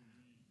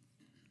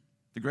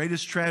 The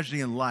greatest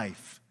tragedy in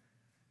life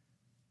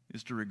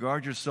is to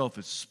regard yourself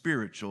as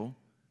spiritual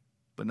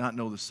but not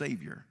know the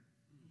Savior,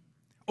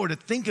 or to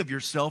think of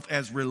yourself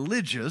as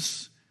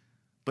religious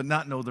but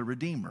not know the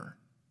Redeemer.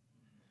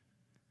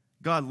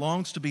 God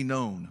longs to be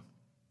known,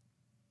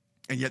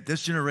 and yet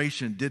this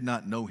generation did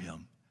not know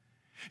him.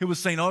 It was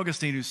St.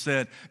 Augustine who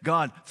said,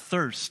 God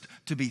thirsts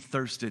to be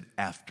thirsted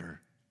after.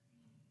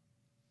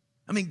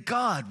 I mean,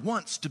 God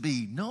wants to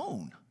be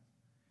known.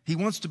 He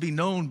wants to be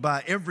known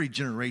by every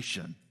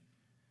generation.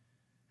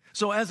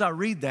 So as I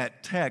read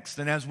that text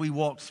and as we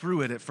walked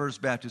through it at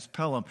First Baptist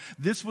Pelham,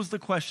 this was the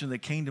question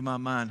that came to my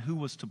mind: who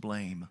was to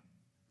blame?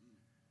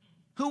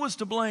 Who was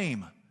to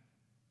blame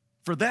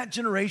for that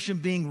generation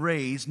being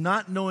raised,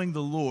 not knowing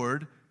the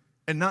Lord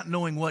and not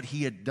knowing what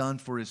he had done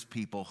for his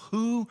people?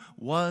 Who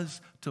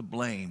was to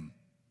blame?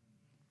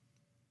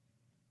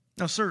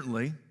 Now,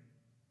 certainly,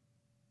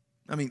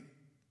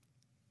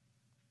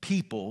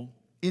 people,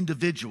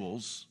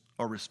 individuals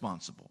are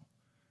responsible.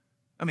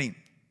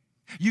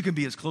 You can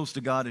be as close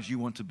to God as you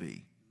want to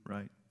be,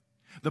 right?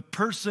 The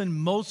person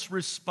most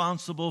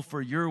responsible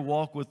for your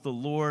walk with the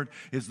Lord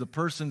is the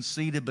person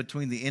seated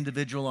between the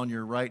individual on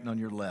your right and on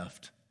your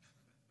left.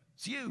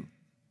 It's you,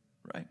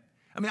 right?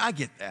 I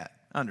get that.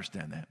 I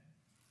understand that.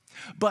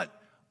 But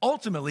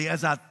ultimately,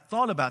 as I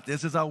thought about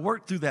this, as I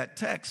worked through that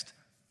text,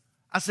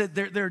 I said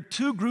there are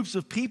two groups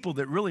of people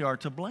that really are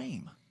to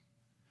blame: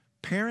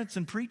 parents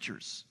and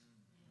preachers.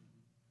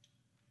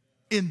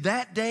 In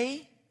that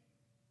day,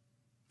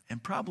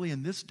 and probably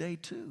in this day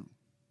too.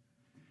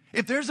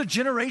 If there's a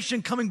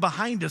generation coming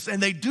behind us and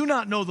they do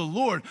not know the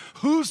Lord,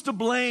 who's to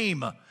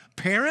blame?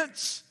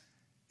 Parents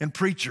and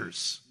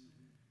preachers.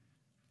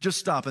 Just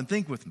stop and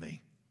think with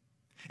me.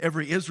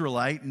 Every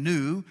Israelite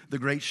knew the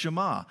great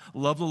Shema: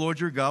 love the Lord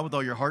your God with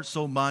all your heart,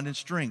 soul, mind, and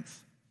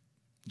strength.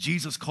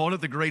 Jesus called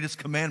it the greatest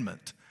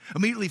commandment.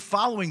 Immediately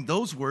following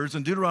those words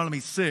in Deuteronomy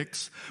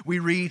 6, we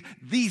read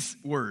these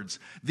words: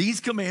 these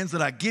commands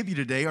that I give you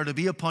today are to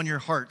be upon your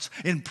hearts.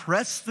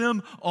 Impress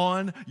them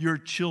on your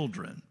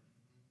children.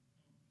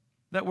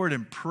 That word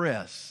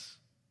impress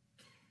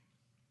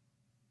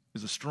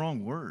is a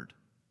strong word.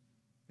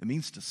 It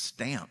means to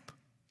stamp,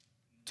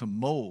 to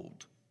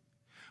mold.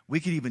 We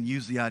could even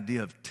use the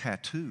idea of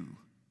tattoo.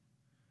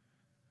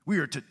 We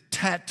are to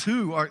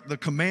tattoo the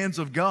commands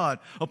of God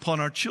upon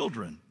our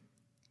children.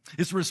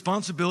 It's the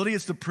responsibility,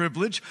 it's the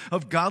privilege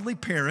of godly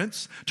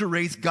parents to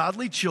raise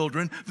godly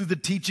children through the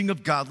teaching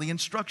of godly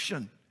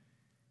instruction.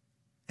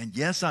 And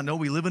yes, I know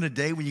we live in a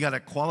day when you got to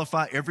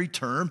qualify every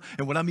term.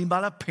 And what I mean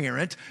by a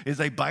parent is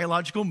a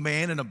biological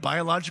man and a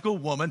biological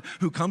woman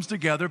who comes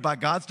together by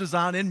God's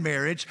design in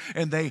marriage,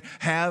 and they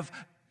have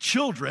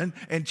children,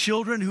 and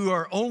children who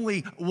are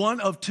only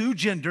one of two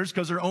genders,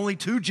 because there are only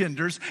two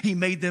genders. He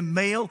made them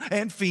male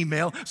and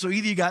female. So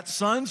either you got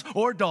sons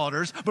or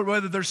daughters, but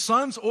whether they're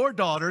sons or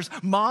daughters,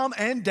 mom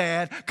and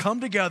dad come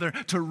together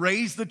to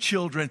raise the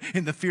children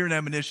in the fear and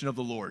admonition of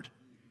the Lord.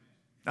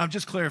 I'm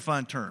just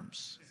clarifying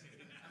terms,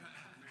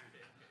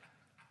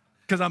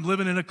 because I'm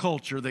living in a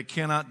culture that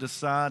cannot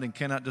decide and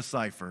cannot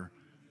decipher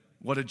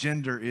what a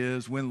gender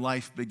is, when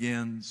life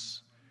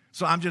begins.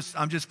 So I'm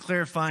just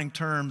clarifying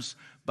terms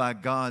by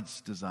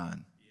God's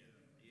design.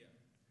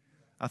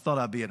 I thought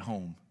I'd be at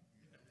home.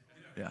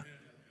 Yeah.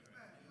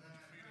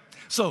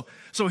 So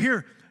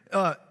here,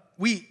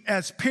 we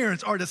as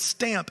parents are to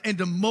stamp and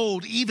to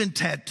mold, even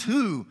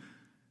tattoo,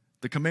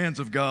 the commands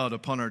of God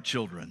upon our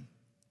children.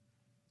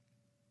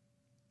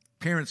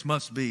 Parents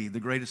must be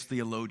the greatest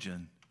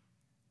theologian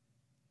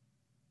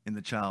in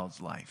the child's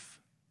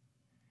life.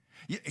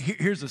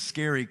 Here's a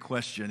scary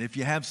question. If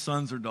you have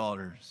sons or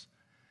daughters,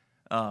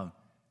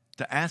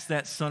 to ask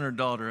that son or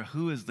daughter,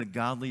 who is the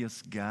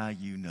godliest guy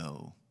you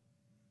know?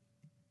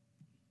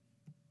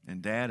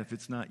 And dad, if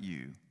it's not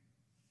you,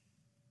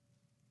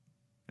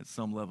 at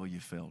some level you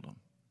failed them.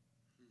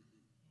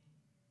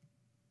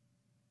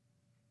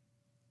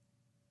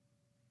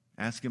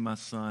 Asking my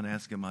son,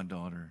 asking my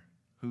daughter,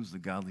 who's the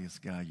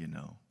godliest guy you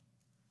know?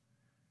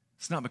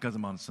 It's not because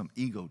I'm on some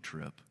ego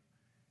trip.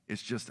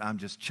 It's just I'm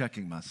just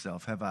checking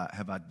myself. Have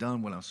I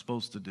done what I'm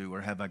supposed to do, or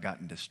have I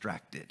gotten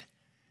distracted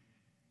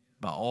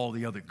by all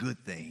the other good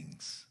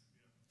things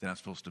that I'm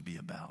supposed to be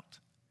about?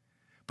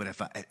 But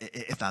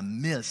if I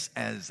miss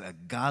as a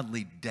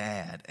godly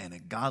dad and a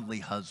godly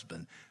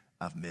husband,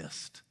 I've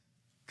missed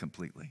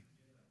completely.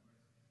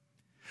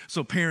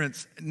 So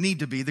parents need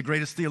to be the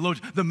greatest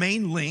theologians. The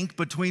main link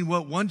between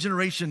what one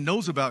generation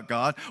knows about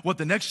God, what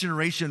the next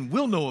generation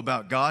will know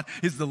about God,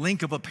 is the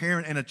link of a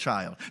parent and a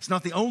child. It's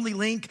not the only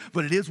link,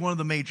 but it is one of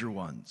the major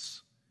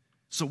ones.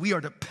 So we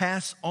are to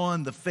pass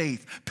on the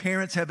faith.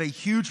 Parents have a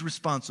huge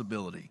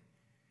responsibility.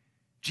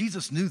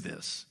 Jesus knew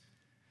this.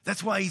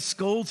 That's why he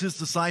scolds his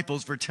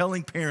disciples for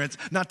telling parents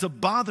not to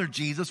bother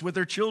Jesus with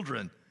their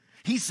children.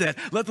 He said,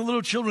 "Let the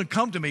little children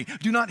come to me.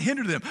 Do not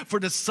hinder them, for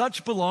to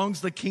such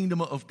belongs the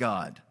kingdom of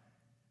God."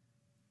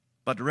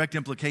 By direct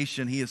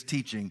implication, he is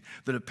teaching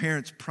that a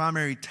parent's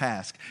primary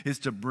task is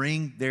to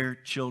bring their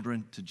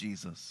children to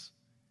Jesus.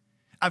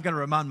 I've got to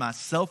remind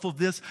myself of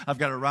this. I've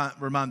got to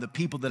remind the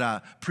people that I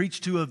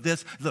preach to of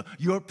this. Look,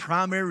 your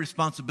primary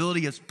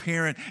responsibility as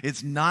parent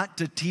is not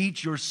to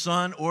teach your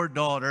son or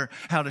daughter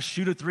how to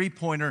shoot a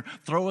three-pointer,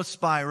 throw a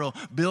spiral,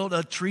 build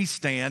a tree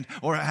stand,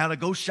 or how to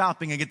go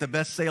shopping and get the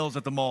best sales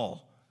at the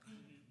mall.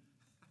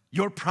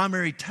 Your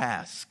primary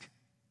task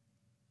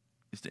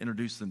is to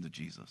introduce them to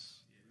Jesus.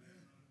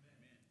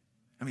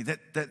 I mean,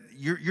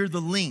 you're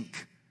the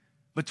link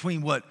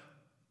between what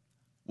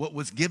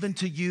was given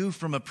to you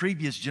from a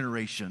previous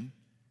generation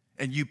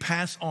and you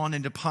pass on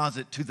and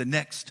deposit to the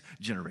next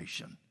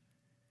generation.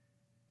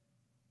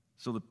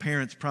 So the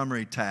parent's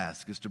primary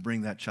task is to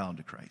bring that child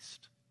to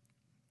Christ.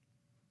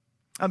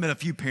 I've met a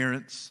few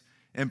parents,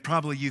 and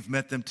probably you've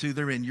met them too.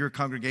 They're in your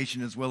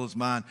congregation as well as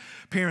mine.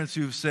 Parents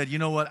who've said, "You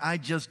know what, I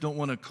just don't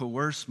want to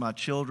coerce my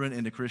children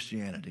into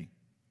Christianity.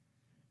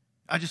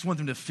 I just want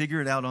them to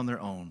figure it out on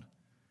their own.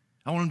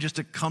 I want them just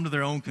to come to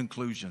their own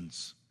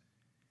conclusions."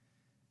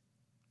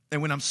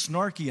 And when I'm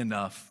snarky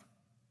enough,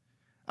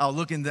 I'll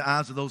look in the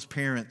eyes of those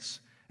parents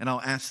and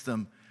I'll ask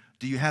them,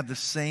 "Do you have the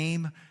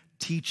same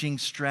teaching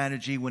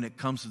strategy when it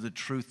comes to the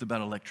truth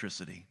about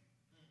electricity?"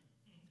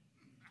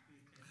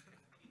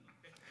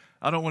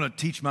 I don't want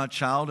to teach my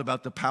child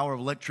about the power of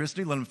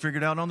electricity. Let them figure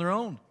it out on their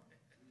own.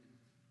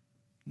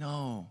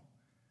 No.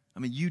 I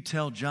mean, you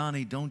tell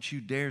Johnny, "Don't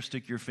you dare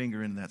stick your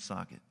finger in that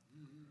socket,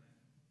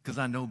 because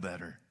I know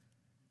better.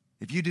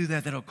 If you do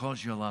that, that'll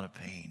cause you a lot of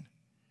pain.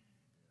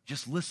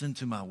 Just listen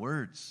to my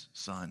words,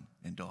 son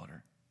and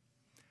daughter."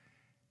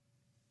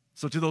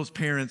 So to those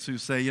parents who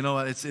say, "You know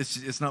what,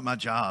 it's not my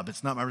job,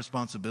 it's not my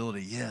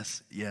responsibility."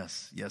 Yes,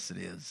 it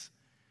is.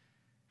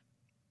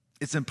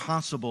 It's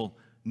impossible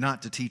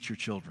not to teach your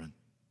children.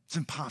 It's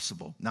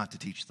impossible not to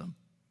teach them.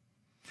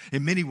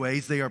 In many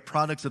ways, they are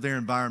products of their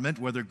environment,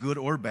 whether good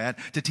or bad.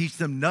 To teach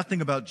them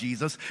nothing about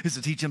Jesus is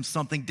to teach them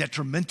something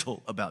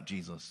detrimental about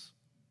Jesus.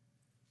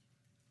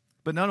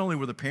 But not only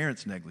were the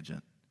parents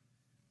negligent,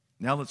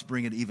 now let's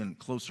bring it even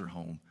closer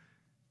home.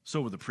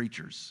 So were the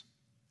preachers.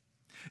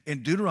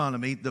 In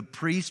Deuteronomy, the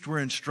priests were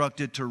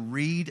instructed to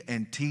read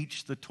and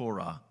teach the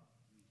Torah.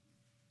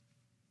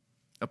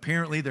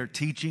 Apparently, their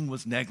teaching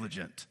was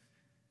negligent,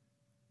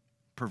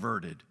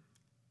 perverted.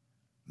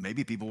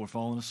 Maybe people were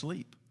falling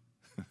asleep.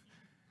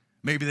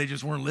 Maybe they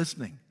just weren't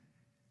listening.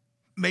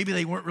 Maybe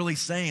they weren't really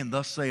saying,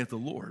 "Thus saith the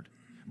Lord."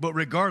 But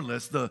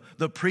regardless, the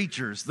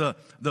preachers,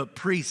 the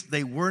priests,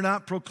 they were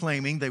not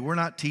proclaiming, they were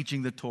not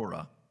teaching the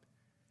Torah.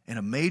 And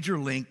a major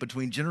link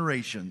between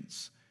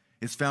generations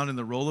is found in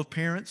the role of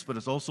parents, but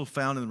it's also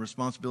found in the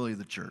responsibility of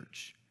the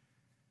church.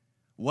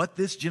 What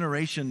this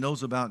generation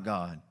knows about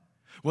God,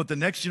 what the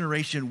next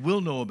generation will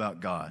know about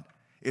God,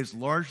 is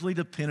largely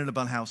dependent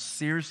upon how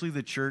seriously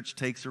the church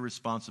takes her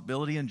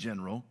responsibility in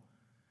general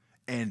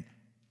and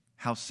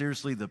how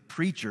seriously the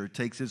preacher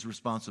takes his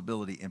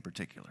responsibility in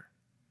particular.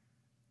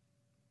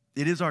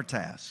 It is our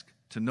task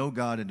to know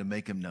God and to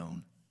make him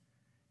known.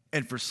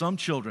 And for some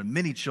children,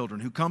 many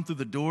children who come through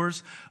the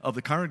doors of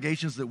the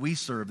congregations that we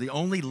serve, the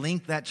only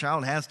link that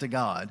child has to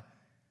God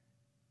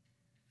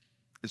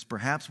is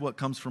perhaps what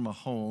comes from a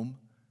home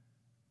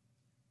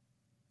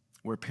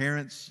where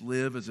parents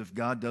live as if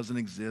God doesn't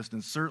exist.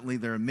 And certainly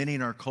there are many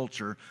in our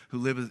culture who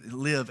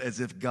live as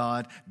if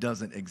God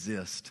doesn't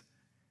exist.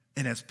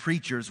 And as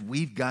preachers,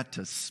 we've got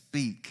to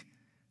speak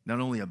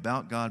not only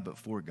about God, but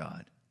for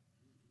God.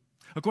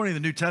 According to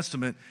the New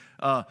Testament,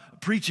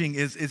 preaching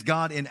is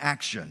God in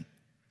action.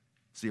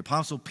 It's the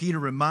Apostle Peter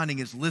reminding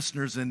his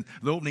listeners in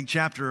the opening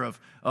chapter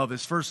of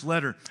his first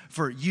letter,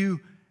 "For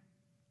you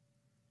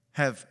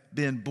have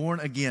been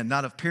born again,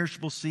 not of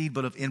perishable seed,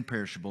 but of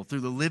imperishable,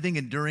 through the living,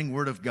 enduring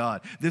word of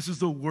God." This is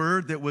the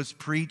word that was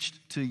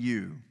preached to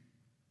you.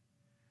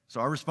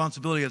 So our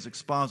responsibility as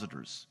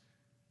expositors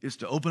is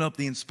to open up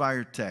the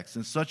inspired text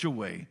in such a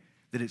way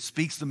that it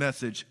speaks the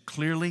message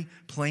clearly,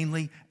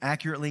 plainly,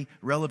 accurately,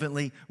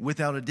 relevantly,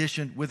 without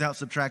addition, without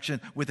subtraction,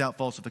 without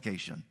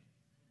falsification.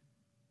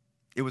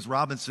 It was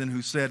Robinson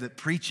who said that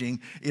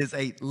preaching is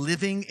a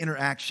living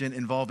interaction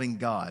involving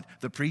God,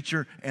 the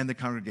preacher, and the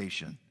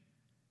congregation.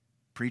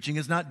 Preaching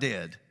is not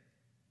dead.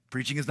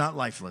 Preaching is not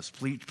lifeless.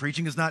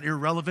 Preaching is not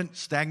irrelevant,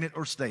 stagnant,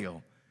 or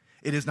stale.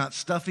 It is not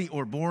stuffy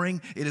or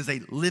boring. It is a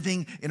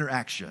living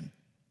interaction.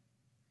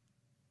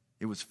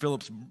 It was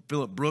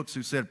Philip Brooks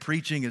who said,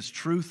 "Preaching is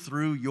truth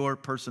through your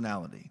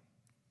personality."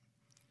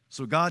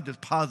 So God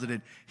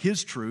deposited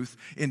His truth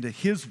into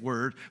His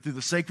Word through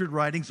the sacred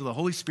writings of the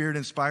Holy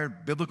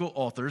Spirit-inspired biblical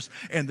authors,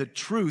 and the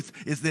truth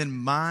is then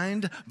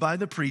mined by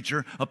the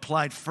preacher,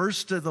 applied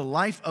first to the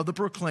life of the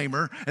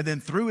proclaimer, and then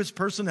through his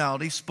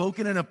personality,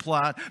 spoken and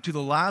applied to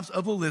the lives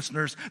of the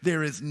listeners.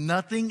 There is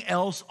nothing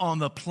else on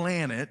the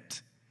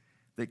planet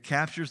that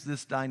captures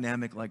this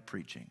dynamic like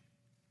preaching.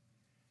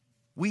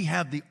 We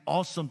have the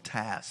awesome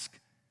task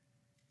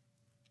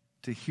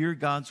to hear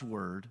God's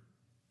Word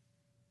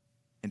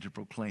and to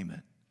proclaim it.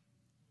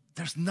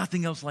 There's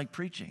nothing else like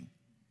preaching.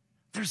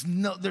 There's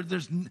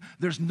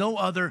no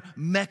other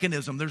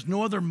mechanism, there's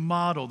no other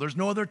model, there's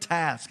no other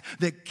task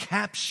that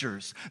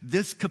captures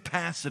this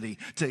capacity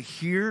to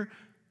hear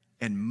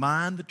and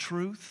mine the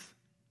truth,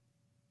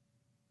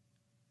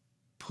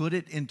 put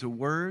it into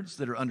words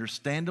that are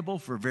understandable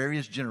for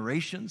various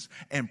generations,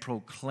 and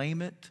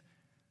proclaim it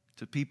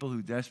to people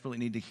who desperately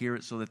need to hear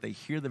it so that they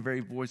hear the very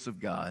voice of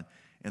God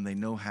and they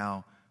know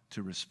how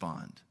to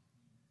respond.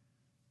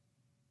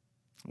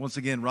 Once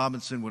again,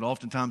 Robinson would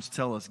oftentimes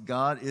tell us,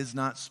 God is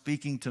not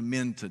speaking to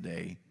men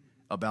today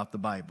about the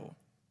Bible,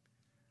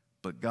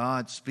 but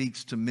God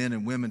speaks to men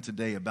and women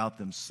today about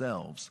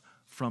themselves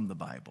from the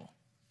Bible.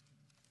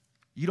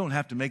 You don't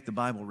have to make the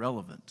Bible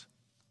relevant.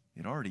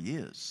 It already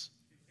is.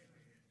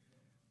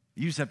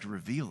 You just have to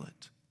reveal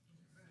it.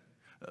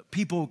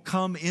 People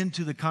come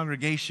into the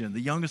congregation, the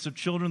youngest of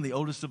children, the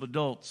oldest of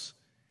adults,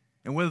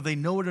 and whether they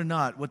know it or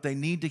not, what they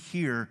need to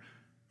hear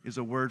is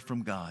a word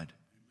from God.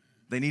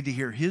 They need to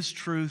hear His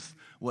truth,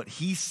 what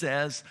He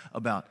says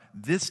about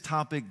this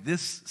topic,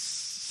 this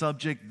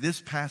subject,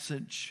 this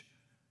passage.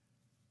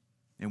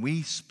 And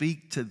we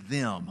speak to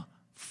them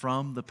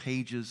from the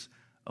pages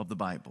of the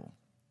Bible.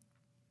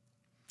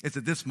 It's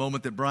at this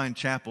moment that Brian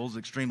Chappell is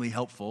extremely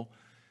helpful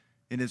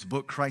in his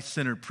book,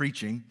 Christ-Centered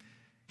Preaching.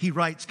 He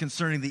writes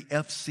concerning the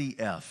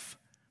FCF,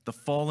 the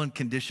fallen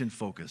condition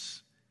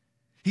focus.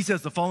 He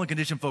says the fallen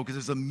condition focus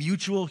is a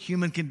mutual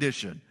human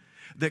condition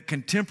that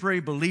contemporary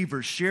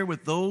believers share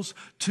with those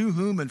to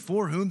whom and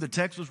for whom the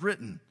text was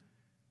written.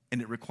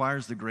 And it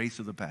requires the grace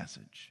of the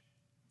passage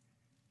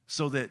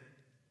so that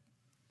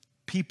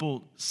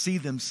people see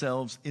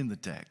themselves in the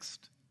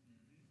text.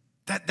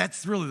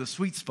 That's really the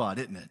sweet spot,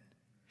 isn't it?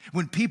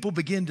 When people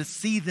begin to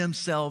see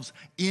themselves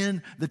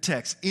in the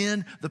text,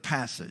 in the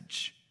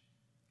passage.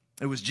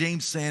 It was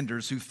James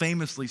Sanders who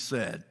famously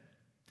said,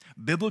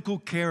 biblical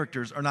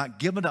characters are not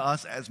given to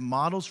us as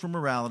models for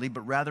morality,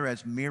 but rather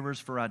as mirrors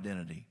for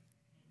identity.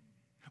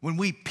 When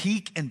we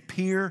peek and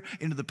peer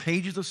into the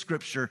pages of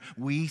Scripture,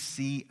 we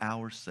see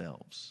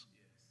ourselves.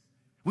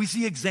 We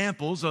see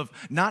examples of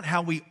not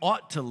how we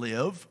ought to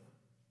live,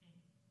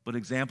 but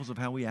examples of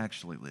how we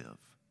actually live.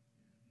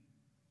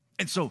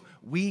 And so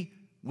we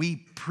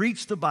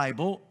preach the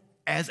Bible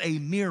as a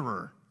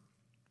mirror,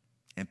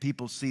 and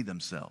people see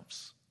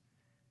themselves,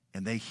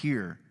 and they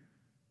hear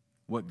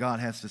what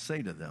God has to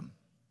say to them.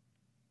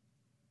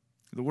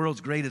 The world's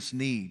greatest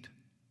need,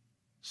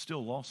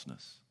 still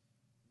lostness.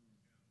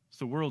 It's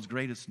the world's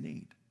greatest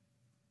need.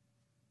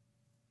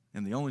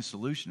 And the only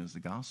solution is the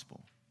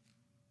gospel.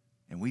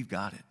 And we've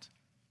got it.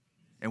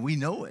 And we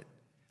know it,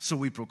 so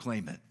we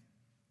proclaim it.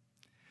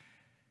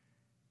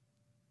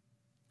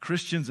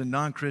 Christians and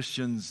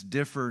non-Christians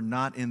differ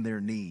not in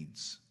their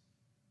needs,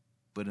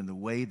 but in the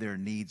way their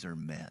needs are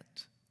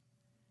met.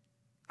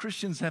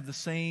 Christians have the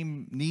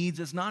same needs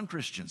as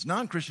non-Christians.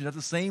 Non-Christians have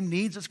the same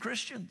needs as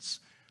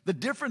Christians. The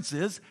difference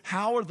is,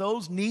 how are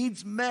those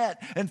needs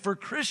met? And for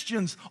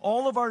Christians,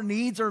 all of our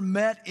needs are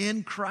met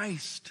in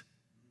Christ.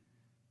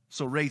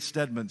 So Ray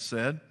Stedman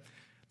said,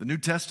 the New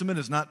Testament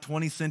is not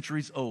 20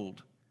 centuries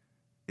old.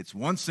 It's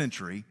 1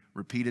 century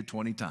repeated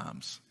 20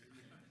 times.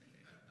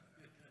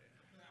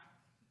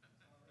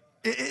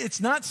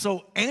 It's not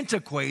so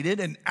antiquated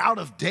and out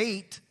of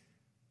date.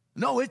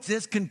 No, it's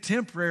as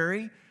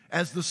contemporary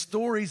as the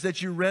stories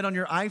that you read on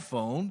your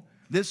iPhone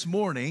this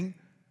morning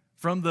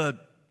from the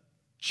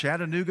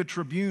Chattanooga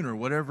Tribune or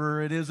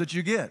whatever it is that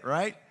you get,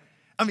 right?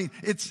 I mean,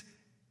 it's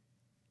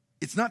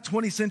not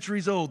 20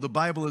 centuries old. The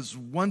Bible is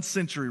 1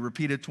 century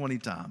repeated 20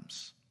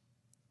 times.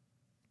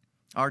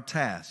 Our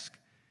task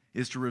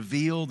is to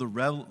reveal the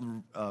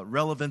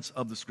relevance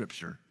of the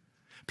Scripture.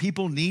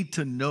 People need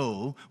to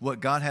know what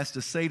God has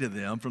to say to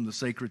them from the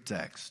sacred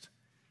text.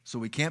 So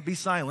we can't be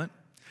silent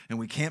and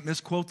we can't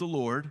misquote the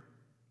Lord.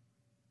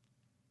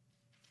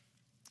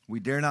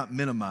 We dare not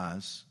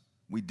minimize,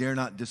 we dare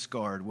not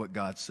discard what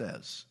God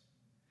says.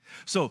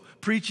 So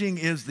preaching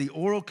is the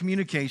oral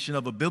communication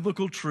of a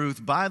biblical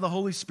truth by the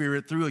Holy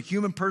Spirit through a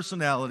human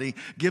personality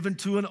given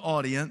to an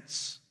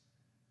audience.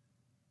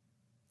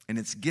 And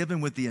it's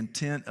given with the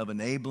intent of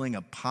enabling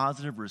a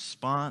positive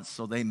response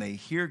so they may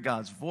hear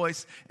God's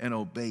voice and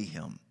obey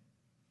Him.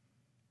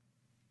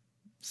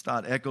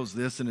 Stott echoes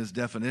this in his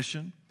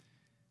definition.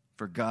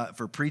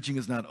 For preaching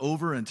is not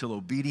over until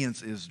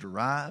obedience is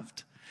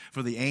derived.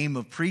 For the aim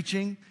of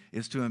preaching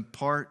is to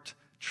impart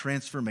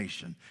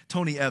transformation.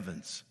 Tony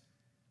Evans,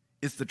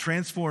 it's the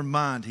transformed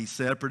mind, he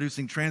said,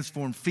 producing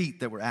transformed feet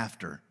that we're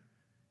after.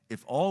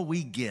 If all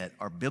we get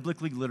are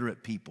biblically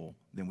literate people,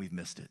 then we've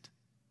missed it.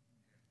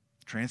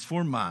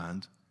 Transformed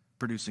mind,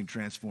 producing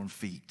transformed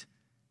feet.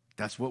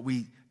 That's what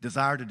we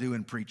desire to do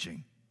in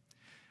preaching.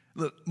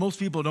 Look, most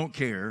people don't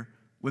care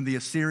when the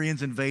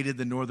Assyrians invaded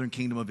the northern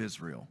kingdom of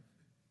Israel.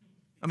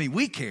 I mean,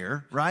 we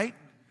care, right?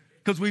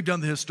 Because we've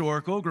done the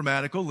historical,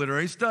 grammatical,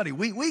 literary study.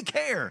 We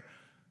care.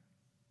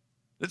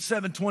 At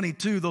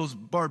 722, those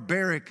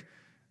barbaric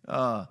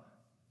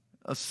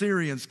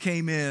Assyrians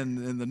came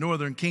in the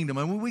northern kingdom,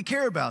 and we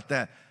care about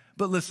that.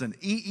 But listen,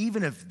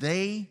 even if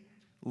they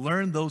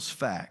learn those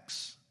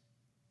facts,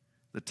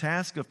 the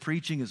task of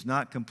preaching is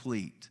not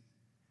complete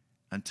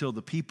until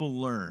the people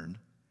learn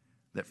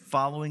that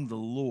following the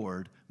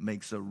Lord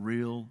makes a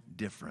real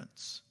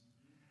difference.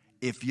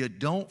 If you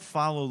don't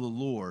follow the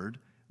Lord,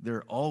 there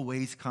are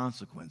always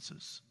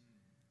consequences.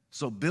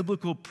 So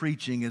biblical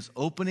preaching is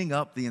opening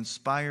up the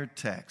inspired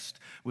text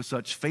with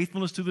such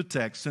faithfulness to the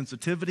text,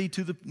 sensitivity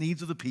to the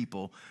needs of the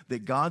people,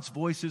 that God's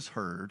voice is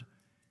heard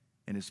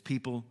and his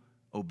people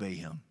obey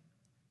him.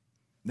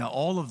 Now,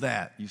 all of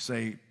that, you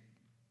say,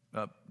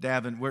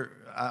 Daven,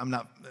 I'm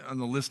not on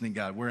the listening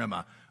guide. Where am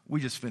I?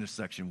 We just finished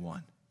section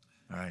 1.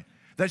 All right.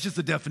 That's just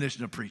the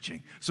definition of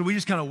preaching. So we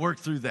just kind of work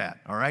through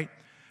that. All right.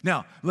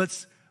 Now,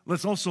 let's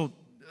also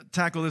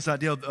tackle this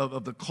idea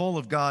of the call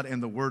of God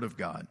and the word of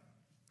God.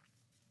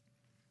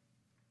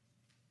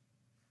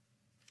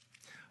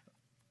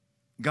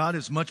 God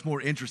is much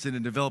more interested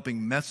in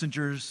developing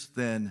messengers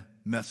than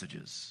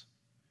messages.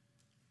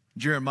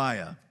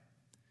 Jeremiah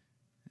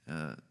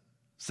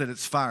said,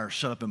 "It's fire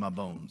shut up in my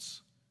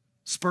bones."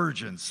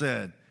 Spurgeon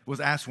was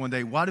asked one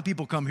day, "Why do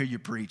people come hear you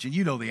preach?" And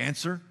you know the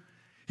answer.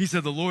 He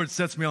said, "The Lord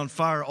sets me on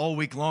fire all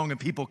week long, and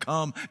people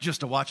come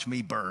just to watch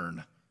me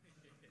burn."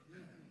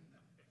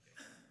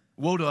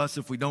 Woe to us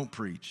if we don't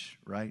preach,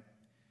 right?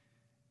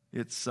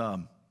 It's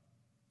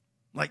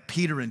like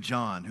Peter and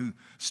John, who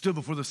stood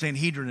before the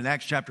Sanhedrin in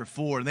Acts chapter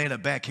 4, and they had a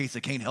bad case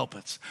that can't help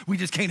us. We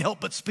just can't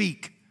help but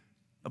speak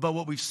about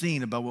what we've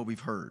seen, about what we've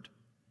heard.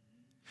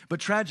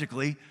 But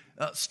tragically,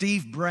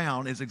 Steve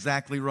Brown is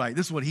exactly right.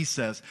 This is what he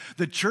says.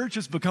 The church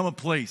has become a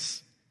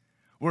place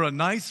where a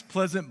nice,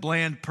 pleasant,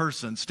 bland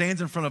person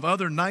stands in front of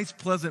other nice,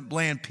 pleasant,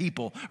 bland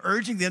people,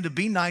 urging them to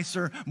be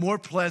nicer, more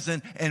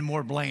pleasant, and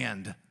more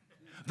bland.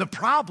 The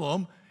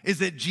problem is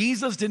that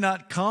Jesus did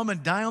not come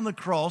and die on the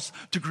cross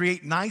to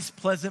create nice,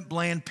 pleasant,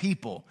 bland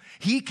people.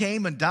 He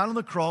came and died on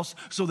the cross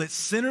so that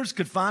sinners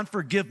could find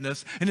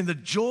forgiveness, and in the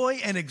joy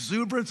and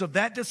exuberance of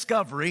that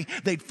discovery,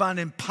 they'd find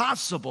it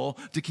impossible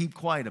to keep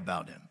quiet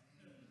about him.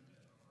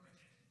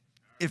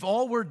 If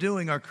all we're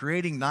doing are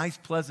creating nice,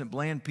 pleasant,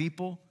 bland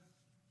people,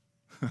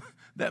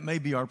 that may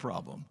be our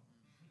problem.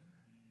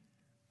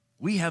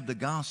 We have the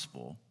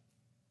gospel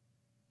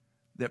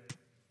that,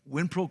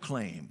 when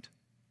proclaimed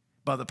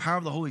by the power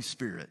of the Holy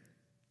Spirit,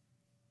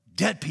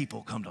 dead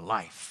people come to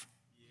life.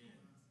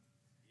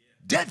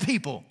 Dead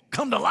people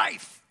come to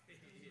life.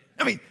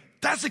 I mean,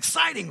 that's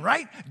exciting,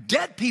 right?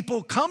 Dead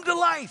people come to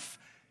life.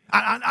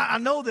 I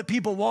know that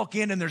people walk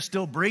in and they're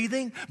still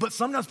breathing, but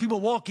sometimes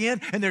people walk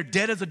in and they're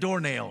dead as a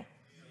doornail.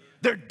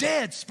 They're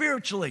dead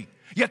spiritually.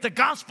 Yet the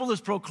gospel is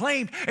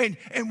proclaimed, and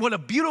what a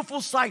beautiful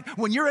sight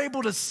when you're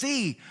able to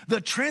see the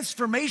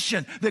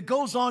transformation that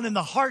goes on in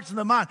the hearts and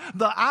the mind.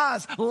 The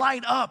eyes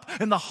light up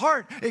and the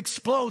heart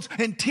explodes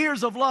and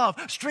tears of love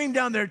stream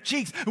down their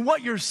cheeks. And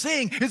what you're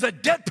seeing is a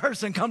dead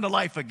person come to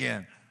life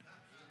again.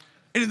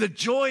 And in the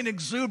joy and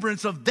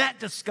exuberance of that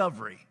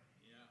discovery,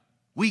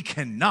 we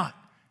cannot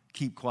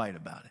keep quiet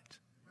about it.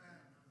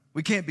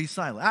 We can't be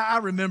silent. I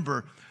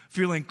remember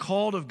feeling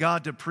called of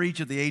God to preach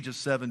at the age of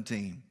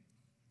 17.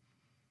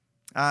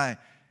 I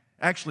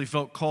actually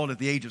felt called at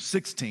the age of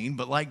 16,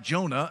 but like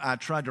Jonah, I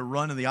tried to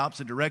run in the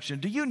opposite direction.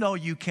 Do you know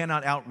you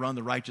cannot outrun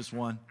the righteous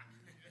one?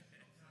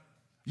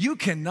 You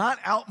cannot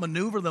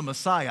outmaneuver the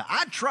Messiah.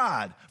 I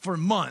tried for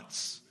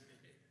months,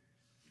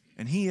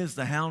 and he is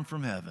the hound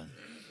from heaven.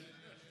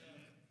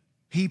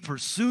 He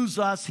pursues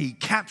us. He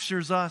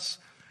captures us.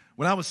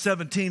 When I was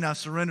 17, I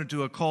surrendered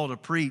to a call to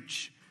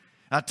preach.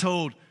 I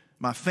told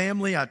my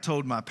family, I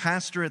told my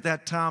pastor at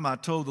that time, I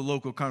told the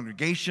local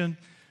congregation.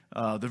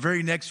 The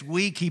very next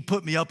week, he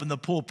put me up in the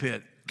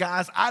pulpit.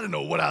 Guys, I didn't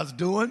know what I was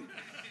doing.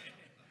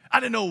 I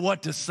didn't know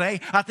what to say.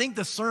 I think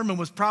the sermon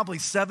was probably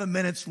 7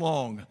 minutes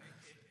long.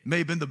 May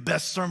have been the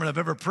best sermon I've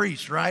ever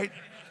preached, right?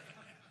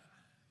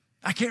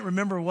 I can't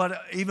remember what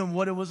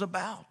it was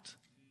about.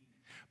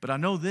 But I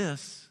know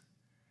this.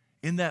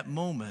 In that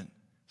moment,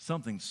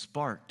 something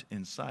sparked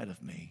inside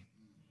of me.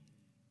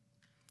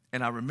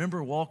 And I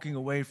remember walking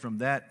away from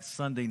that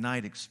Sunday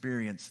night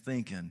experience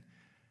thinking,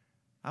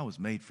 I was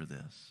made for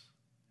this.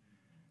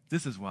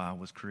 This is why I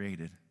was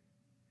created.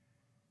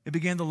 It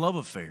began the love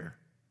affair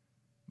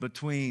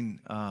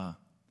between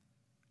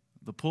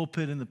the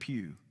pulpit and the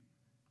pew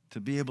to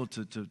be able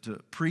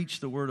to preach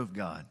the word of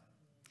God.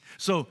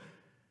 So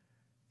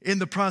in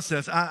the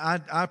process,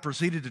 I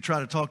proceeded to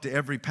try to talk to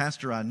every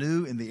pastor I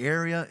knew in the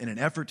area in an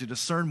effort to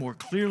discern more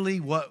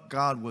clearly what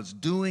God was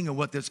doing and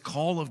what this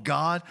call of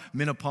God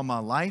meant upon my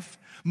life.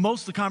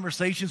 Most of the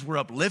conversations were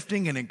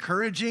uplifting and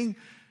encouraging.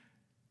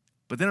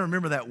 But then I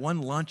remember that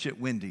one lunch at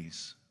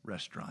Wendy's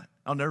restaurant.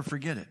 I'll never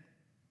forget it.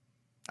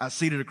 I was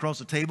seated across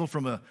the table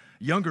from a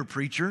younger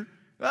preacher,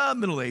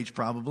 middle-aged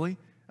probably.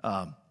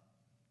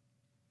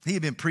 He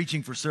had been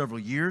preaching for several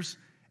years,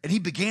 and he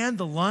began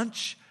the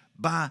lunch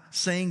by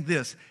saying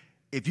this: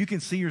 if you can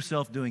see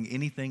yourself doing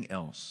anything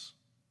else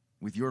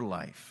with your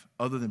life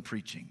other than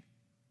preaching,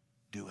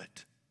 do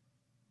it.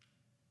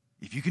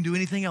 If you can do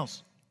anything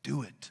else,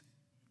 do it.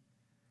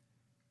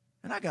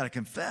 And I got to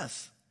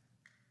confess,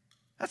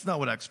 that's not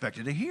what I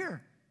expected to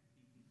hear.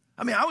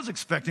 I mean, I was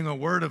expecting a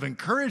word of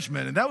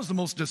encouragement, and that was the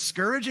most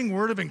discouraging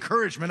word of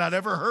encouragement I'd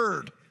ever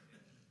heard.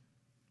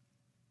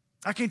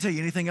 I can't tell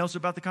you anything else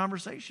about the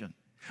conversation.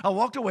 I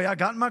walked away, I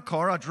got in my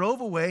car, I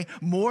drove away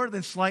more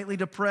than slightly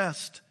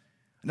depressed.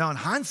 Now, in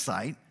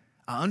hindsight,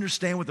 I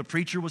understand what the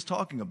preacher was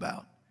talking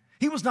about.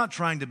 He was not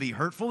trying to be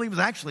hurtful, he was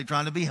actually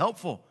trying to be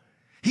helpful.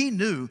 He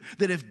knew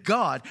that if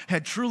God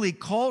had truly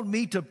called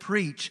me to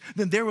preach,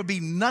 then there would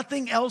be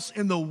nothing else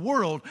in the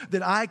world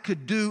that I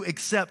could do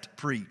except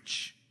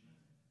preach.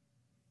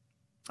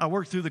 I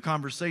worked through the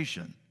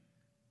conversation.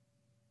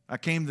 I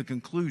came to the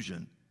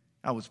conclusion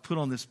I was put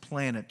on this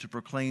planet to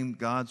proclaim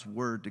God's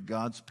word to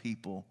God's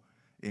people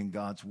in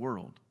God's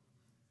world.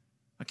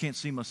 I can't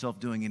see myself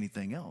doing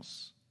anything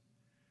else.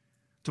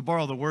 To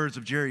borrow the words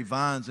of Jerry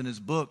Vines in his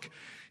book,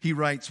 he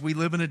writes, "We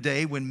live in a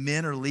day when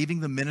men are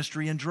leaving the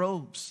ministry in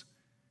droves.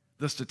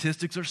 The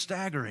statistics are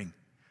staggering.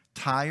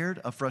 Tired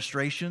of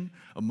frustration,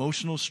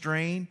 emotional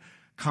strain,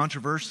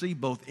 controversy,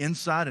 both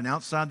inside and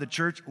outside the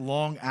church,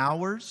 long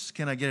hours."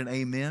 Can I get an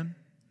amen?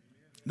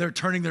 They're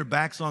turning their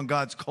backs on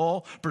God's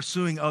call,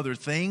 pursuing other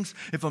things.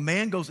 If a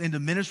man goes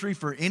into ministry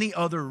for any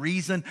other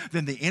reason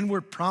than the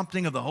inward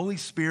prompting of the Holy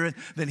Spirit,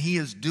 then he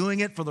is doing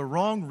it for the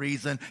wrong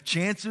reason.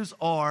 Chances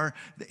are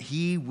that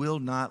he will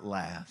not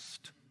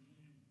last.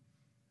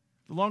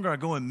 The longer I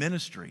go in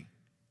ministry,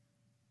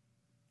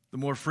 the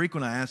more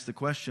frequent I ask the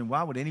question,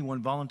 why would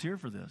anyone volunteer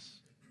for this?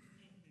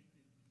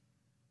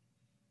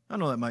 I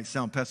know that might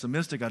sound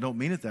pessimistic. I don't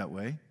mean it that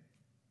way.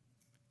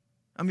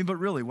 But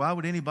really, why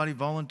would anybody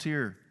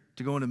volunteer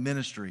to go into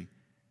ministry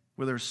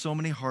where there's so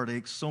many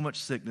heartaches, so much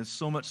sickness,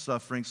 so much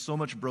suffering, so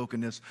much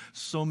brokenness,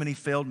 so many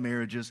failed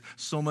marriages,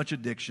 so much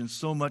addiction,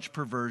 so much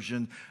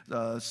perversion,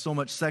 so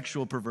much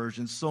sexual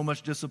perversion, so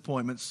much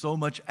disappointment, so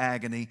much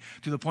agony,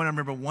 to the point I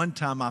remember one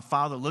time my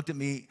father looked at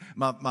me,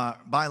 my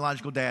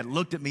biological dad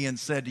looked at me and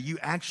said, "Do you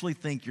actually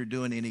think you're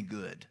doing any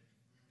good?"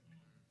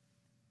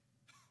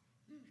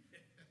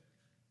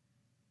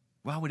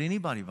 Why would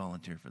anybody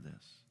volunteer for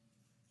this?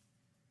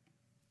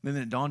 And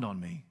then it dawned on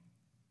me,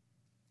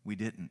 we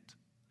didn't.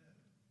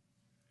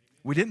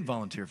 We didn't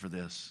volunteer for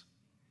this.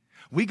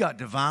 We got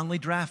divinely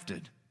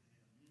drafted,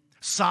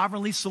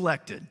 sovereignly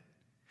selected,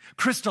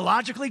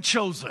 Christologically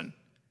chosen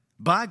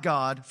by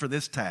God for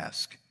this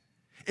task.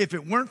 If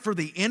it weren't for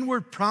the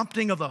inward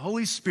prompting of the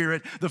Holy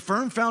Spirit, the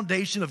firm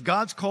foundation of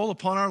God's call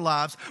upon our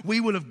lives, we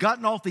would have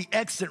gotten off the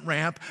exit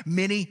ramp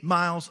many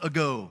miles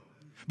ago.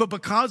 But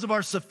because of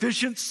our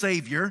sufficient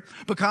Savior,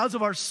 because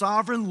of our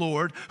sovereign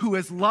Lord who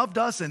has loved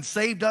us and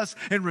saved us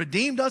and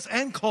redeemed us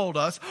and called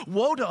us,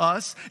 woe to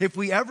us if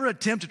we ever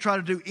attempt to try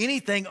to do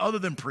anything other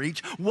than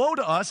preach. Woe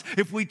to us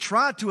if we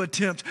try to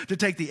attempt to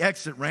take the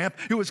exit ramp.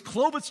 It was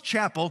Clovis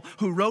Chappell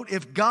who wrote,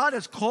 "If God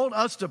has called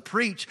us to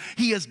preach,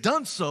 He has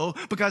done so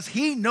because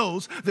He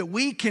knows that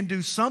we can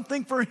do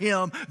something for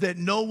Him that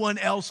no one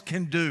else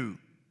can do."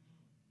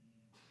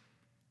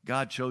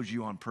 God chose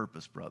you on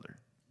purpose, brother.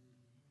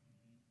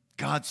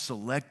 God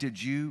selected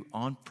you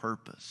on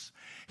purpose.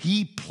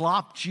 He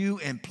plopped you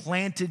and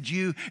planted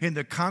you in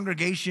the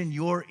congregation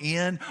you're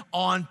in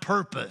on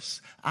purpose.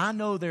 I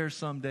know there are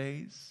some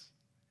days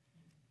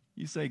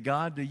you say,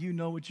 "God, do you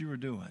know what you were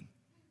doing?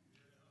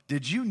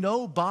 Did you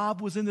know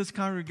Bob was in this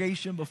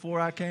congregation before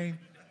I came?"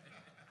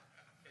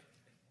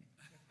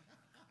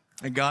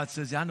 And God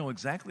says, "I know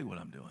exactly what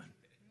I'm doing."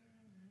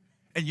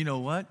 And you know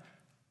what?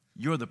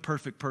 You're the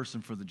perfect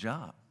person for the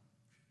job.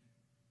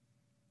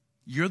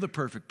 You're the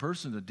perfect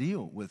person to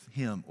deal with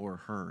him or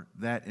her,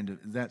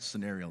 that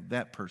scenario,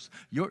 that person.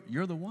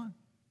 You're the one.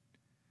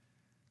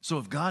 So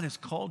if God has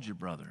called you,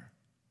 brother,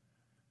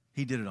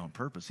 He did it on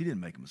purpose. He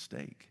didn't make a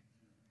mistake.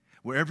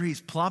 Wherever He's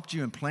plopped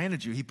you and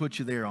planted you, He put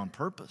you there on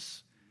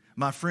purpose.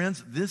 My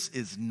friends, this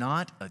is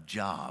not a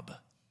job.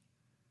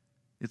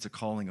 It's a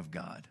calling of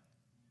God.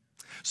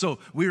 So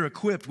we're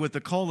equipped with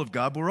the call of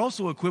God, but we're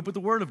also equipped with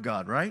the Word of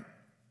God, right?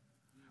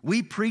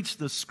 We preach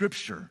the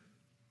Scripture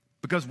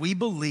because we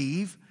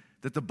believe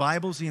that the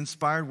Bible is the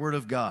inspired Word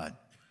of God.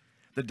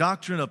 The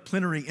doctrine of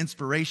plenary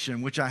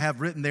inspiration, which I have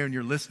written there in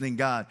your listening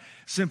guide,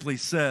 simply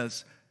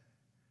says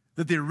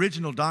that the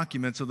original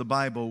documents of the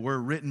Bible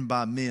were written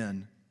by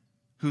men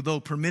who, though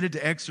permitted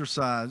to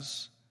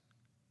exercise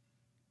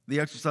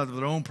of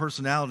their own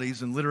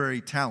personalities and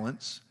literary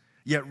talents,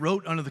 yet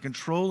wrote under the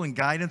control and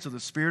guidance of the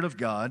Spirit of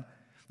God,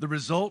 the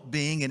result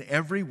being in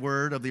every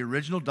word of the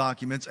original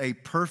documents a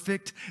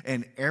perfect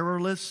and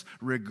errorless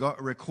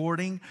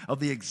recording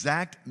of the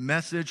exact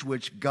message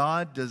which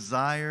God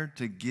desired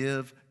to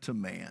give to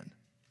man.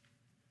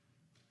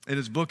 In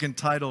his book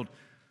entitled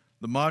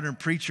The Modern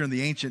Preacher in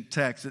the Ancient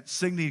Text,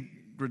 Sidney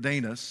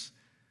Greidanus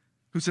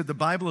who said the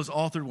Bible is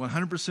authored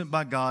 100%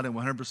 by God and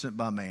 100%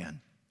 by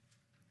man.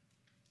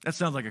 That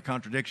sounds like a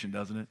contradiction,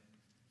 doesn't it?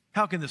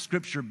 How can the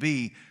Scripture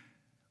be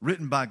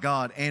written by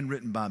God and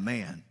written by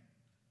man?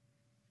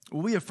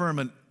 Well, we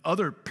affirm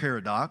another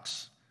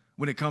paradox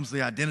when it comes to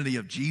the identity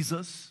of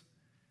Jesus,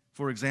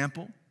 for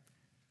example.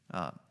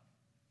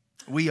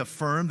 We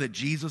affirm that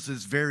Jesus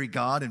is very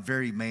God and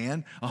very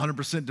man,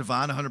 100%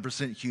 divine,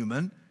 100%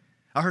 human.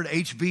 I heard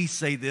HB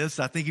say this.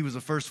 I think he was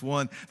the first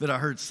one that I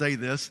heard say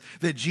this,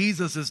 that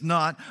Jesus is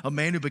not a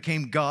man who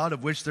became God,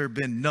 of which there have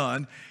been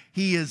none.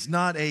 He is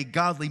not a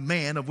godly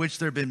man, of which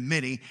there have been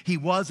many. He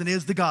was and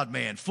is the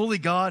God-man, fully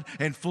God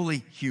and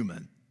fully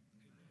human.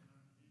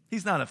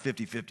 He's not a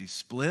 50-50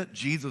 split.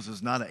 Jesus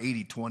is not an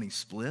 80-20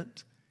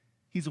 split.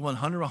 He's a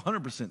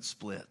 100%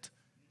 split.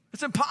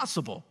 It's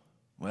impossible.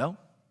 Well,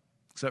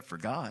 except for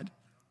God.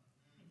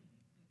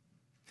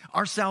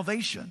 Our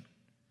salvation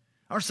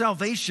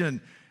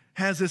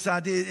has this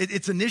idea,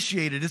 it's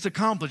initiated, it's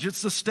accomplished, it's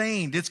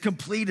sustained, it's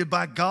completed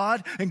by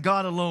God and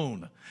God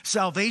alone.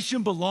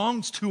 Salvation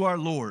belongs to our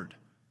Lord.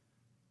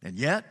 And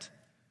yet,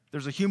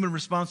 there's a human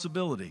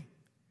responsibility.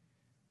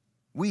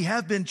 We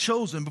have been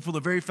chosen before the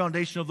very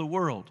foundation of the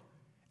world.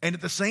 And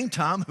at the same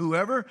time,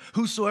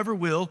 whosoever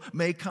will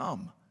may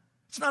come.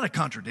 It's not a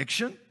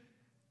contradiction.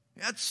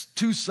 That's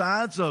two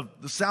sides of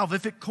the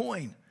salvific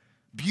coin,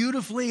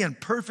 beautifully and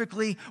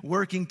perfectly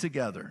working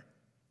together.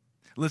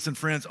 Listen,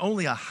 friends,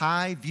 only a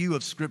high view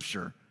of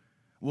Scripture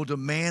will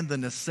demand the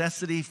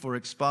necessity for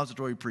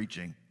expository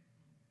preaching.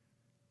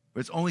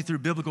 It's only through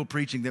biblical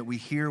preaching that we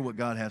hear what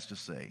God has to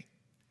say.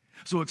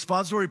 So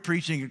expository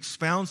preaching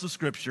expounds the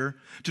Scripture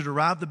to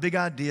derive the big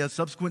idea,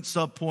 subsequent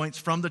subpoints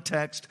from the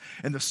text,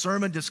 and the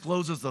sermon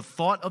discloses the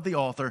thought of the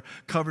author,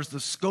 covers the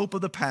scope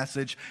of the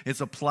passage,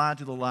 it's applied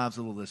to the lives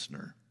of the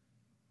listener.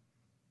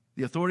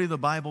 The authority of the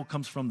Bible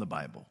comes from the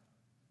Bible.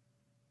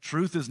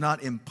 Truth is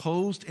not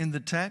imposed in the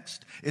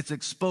text, it's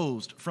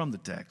exposed from the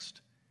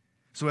text.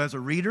 So as a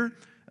reader,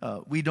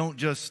 we don't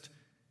just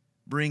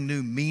bring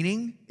new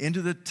meaning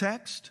into the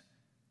text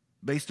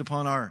based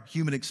upon our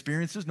human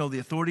experiences. No, the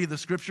authority of the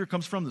Scripture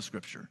comes from the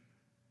Scripture.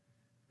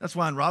 That's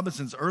why in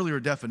Robinson's earlier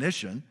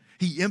definition,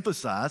 he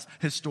emphasized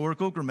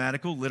historical,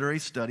 grammatical, literary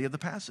study of the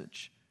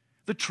passage.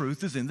 The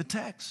truth is in the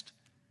text.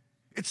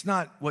 It's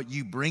not what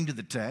you bring to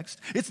the text.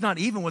 It's not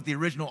even what the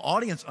original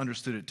audience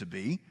understood it to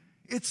be.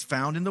 It's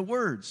found in the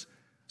words.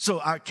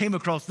 So I came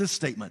across this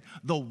statement.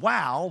 The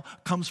wow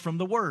comes from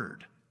the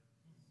word.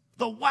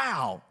 The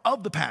wow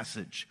of the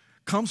passage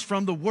comes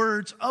from the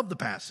words of the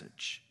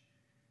passage.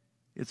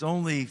 It's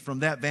only from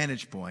that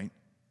vantage point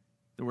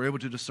that we're able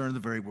to discern the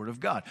very word of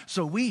God.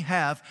 So we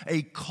have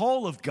a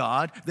call of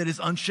God that is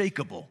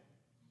unshakable.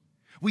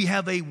 We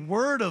have a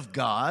word of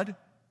God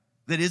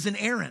that is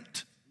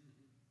inerrant.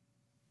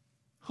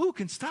 Who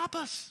can stop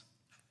us?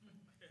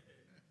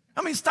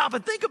 I mean, stop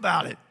and think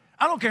about it.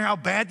 I don't care how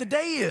bad the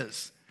day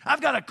is.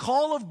 I've got a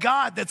call of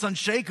God that's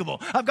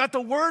unshakable. I've got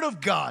the word of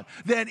God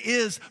that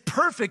is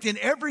perfect in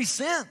every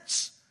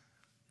sense.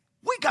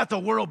 We got the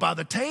world by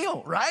the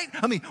tail, right?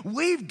 I mean,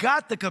 we've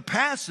got the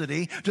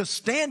capacity to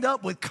stand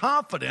up with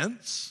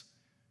confidence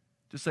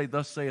to say,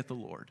 thus saith the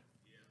Lord.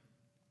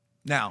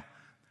 Now,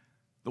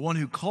 the one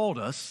who called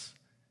us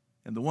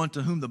and the one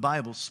to whom the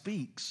Bible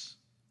speaks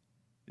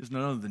is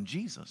none other than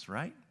Jesus,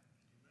 right?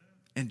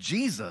 And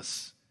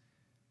Jesus,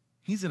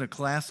 he's in a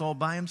class all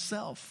by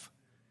himself.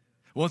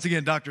 Once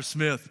again, Dr.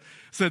 Smith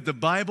said the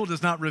Bible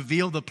does not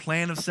reveal the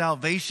plan of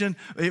salvation.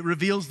 It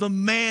reveals the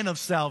man of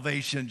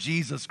salvation,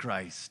 Jesus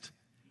Christ.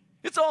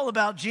 It's all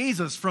about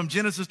Jesus from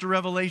Genesis to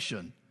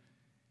Revelation.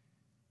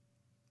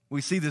 We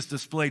see this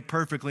displayed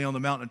perfectly on the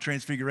Mountain of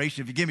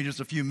Transfiguration. If you give me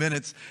just a few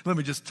minutes, let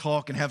me just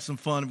talk and have some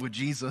fun with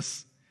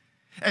Jesus.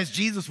 As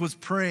Jesus was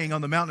praying on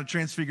the Mountain of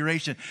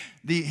Transfiguration,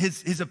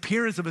 his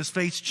appearance of his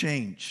face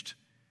changed.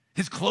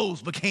 His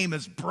clothes became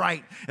as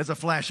bright as a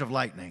flash of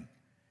lightning.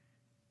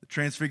 The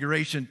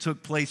transfiguration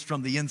took place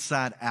from the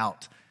inside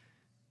out.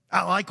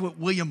 I like what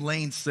William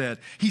Lane said.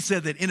 He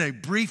said that in a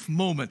brief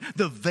moment,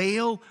 the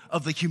veil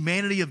of the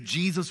humanity of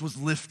Jesus was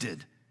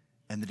lifted,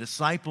 and the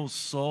disciples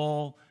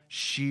saw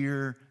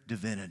sheer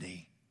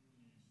divinity.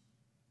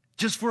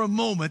 Just for a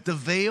moment, the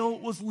veil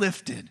was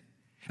lifted,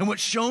 and what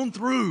shone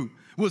through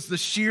was the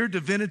sheer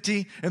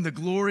divinity and the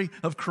glory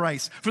of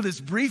Christ. For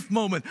this brief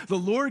moment, the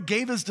Lord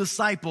gave his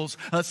disciples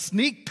a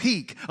sneak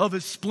peek of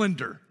his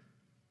splendor,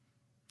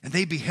 and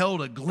they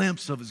beheld a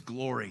glimpse of his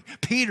glory.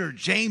 Peter,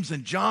 James,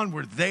 and John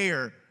were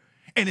there,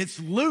 and it's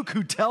Luke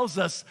who tells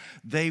us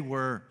they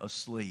were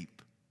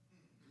asleep.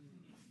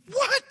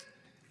 What?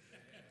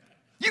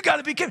 You got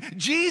to be kidding.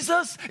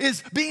 Jesus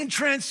is being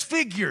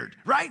transfigured,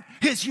 right?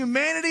 His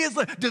humanity is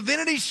the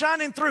divinity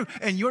shining through,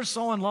 and you're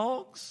sawing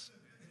logs?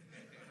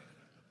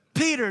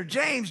 Peter,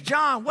 James,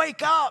 John,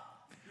 wake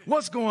up.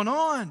 What's going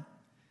on?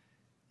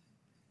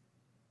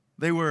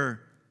 They were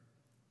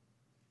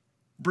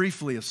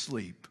briefly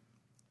asleep.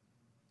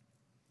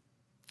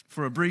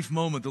 For a brief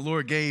moment, the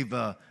Lord gave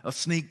a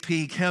sneak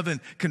peek. Heaven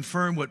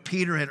confirmed what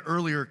Peter had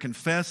earlier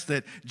confessed,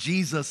 that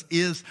Jesus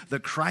is the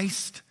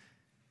Christ.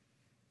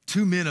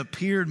 Two men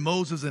appeared,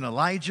 Moses and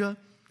Elijah.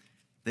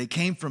 They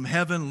came from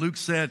heaven. Luke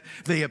said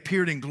they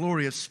appeared in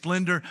glorious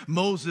splendor.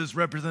 Moses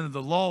represented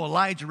the law.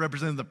 Elijah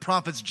represented the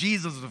prophets.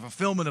 Jesus is the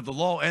fulfillment of the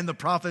law and the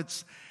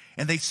prophets.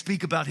 And they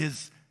speak about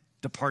his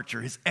departure,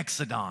 his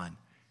exodon,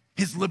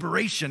 his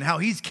liberation, how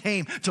he's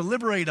came to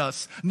liberate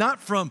us, not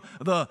from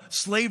the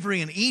slavery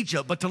in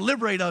Egypt, but to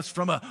liberate us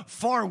from a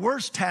far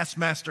worse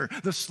taskmaster,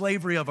 the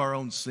slavery of our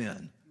own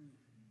sin.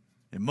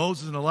 And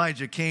Moses and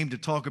Elijah came to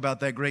talk about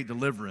that great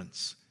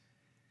deliverance.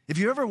 If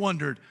you ever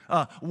wondered,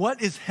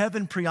 what is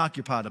heaven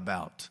preoccupied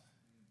about?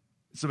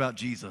 It's about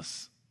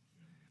Jesus.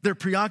 They're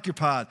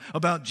preoccupied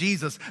about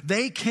Jesus.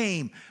 They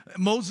came,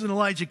 Moses and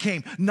Elijah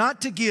came,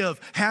 not to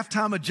give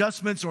halftime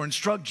adjustments or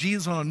instruct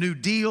Jesus on a new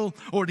deal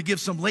or to give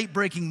some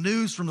late-breaking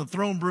news from the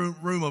throne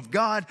room of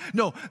God.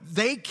 No,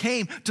 they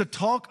came to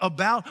talk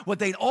about what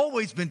they'd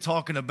always been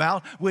talking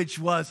about, which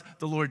was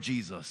the Lord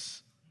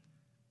Jesus.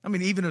 I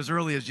mean, even as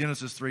early as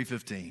Genesis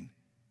 3:15,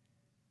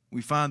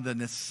 we find the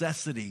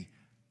necessity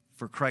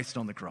for Christ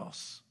on the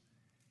cross.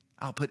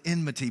 I'll put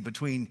enmity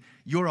between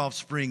your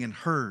offspring and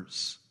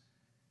hers.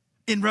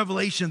 In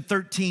Revelation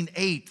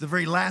 13:8, the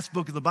very last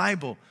book of the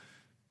Bible,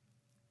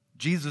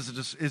 Jesus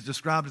is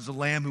described as the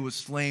Lamb who was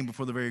slain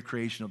before the very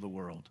creation of the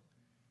world.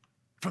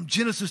 From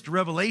Genesis to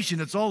Revelation,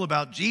 it's all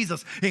about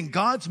Jesus. In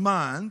God's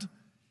mind,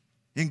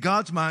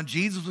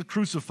 Jesus was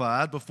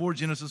crucified before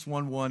Genesis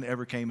 1:1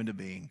 ever came into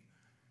being.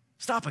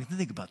 Stop and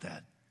think about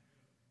that.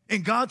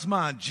 In God's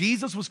mind,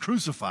 Jesus was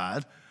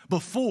crucified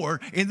before,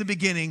 in the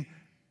beginning,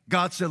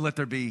 God said, let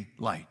there be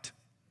light.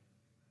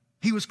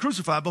 He was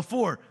crucified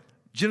before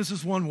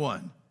Genesis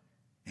 1:1.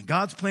 And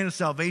God's plan of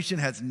salvation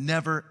has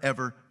never,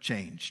 ever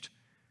changed.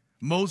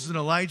 Moses and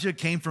Elijah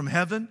came from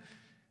heaven,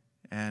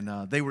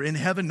 and they were in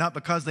heaven not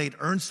because they had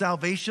earned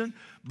salvation,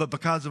 but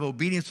because of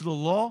obedience to the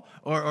law.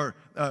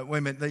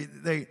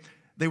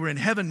 They were in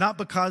heaven not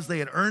because they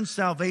had earned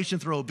salvation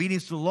through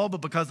obedience to the law,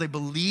 but because they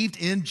believed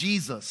in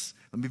Jesus.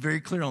 Let me be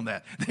very clear on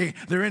that.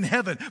 They're in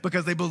heaven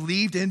because they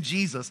believed in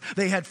Jesus.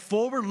 They had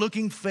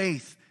forward-looking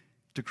faith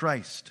to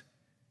Christ.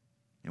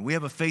 And we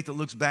have a faith that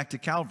looks back to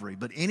Calvary.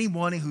 But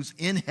anyone who's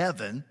in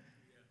heaven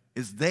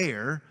is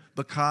there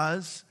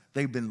because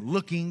they've been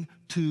looking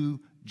to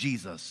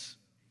Jesus.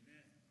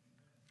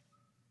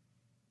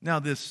 Now,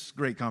 this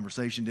great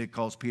conversation did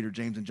cause Peter,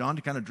 James, and John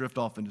to kind of drift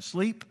off into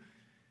sleep.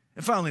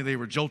 And finally, they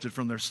were jolted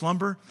from their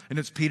slumber. And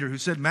it's Peter who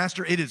said,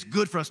 Master, it is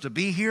good for us to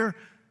be here.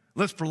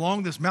 Let's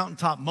prolong this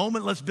mountaintop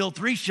moment. Let's build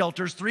 3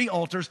 shelters, 3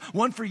 altars,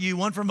 one for you,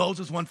 one for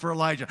Moses, one for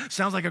Elijah.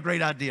 Sounds like a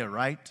great idea,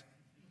 right?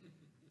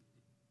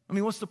 I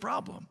mean, what's the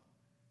problem?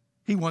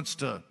 He wants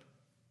to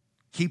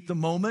keep the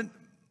moment,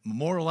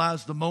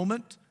 memorialize the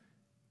moment.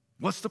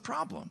 What's the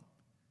problem?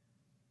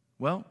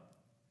 Well,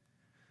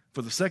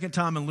 for the second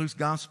time in Luke's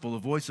gospel, the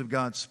voice of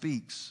God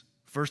speaks.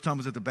 First time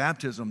was at the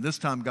baptism. This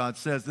time God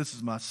says, this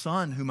is my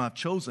son whom I've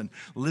chosen.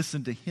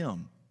 Listen to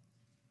him.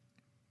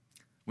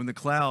 When the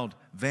cloud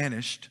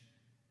vanished,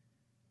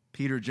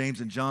 Peter, James,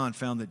 and John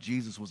found that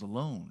Jesus was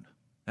alone.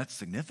 That's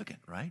significant,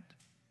 right?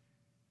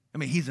 I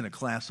mean, he's in a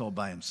class all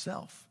by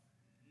himself.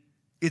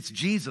 It's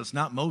Jesus,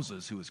 not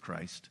Moses, who is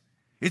Christ.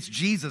 It's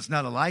Jesus,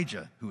 not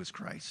Elijah, who is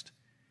Christ.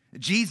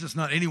 Jesus,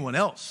 not anyone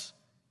else,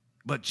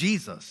 but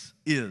Jesus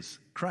is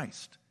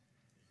Christ.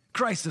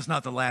 Christ is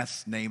not the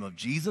last name of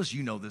Jesus.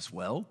 You know this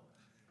well.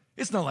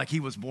 It's not like he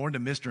was born to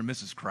Mr. and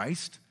Mrs.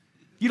 Christ.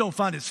 You don't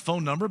find his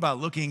phone number by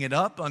looking it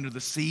up under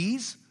the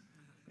C's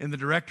in the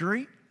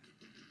directory.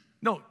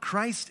 No,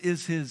 Christ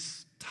is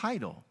his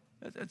title.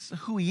 That's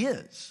who he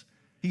is.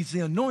 He's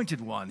the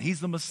anointed one. He's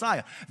the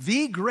Messiah.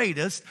 The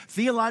greatest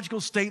theological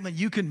statement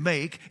you can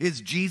make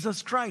is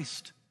Jesus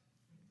Christ.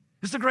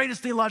 It's the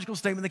greatest theological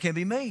statement that can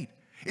be made.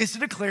 It's to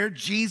declare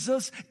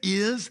Jesus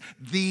is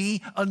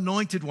the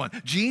anointed one.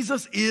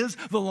 Jesus is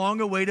the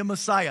long-awaited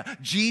Messiah.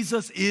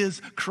 Jesus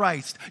is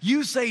Christ.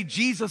 You say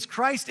Jesus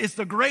Christ, it's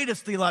the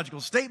greatest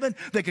theological statement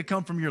that could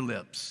come from your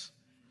lips.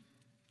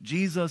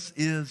 Jesus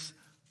is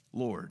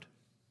Lord.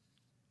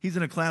 He's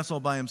in a class all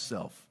by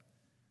himself.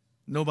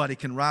 Nobody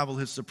can rival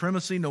his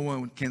supremacy. No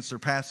one can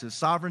surpass his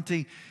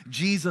sovereignty.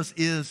 Jesus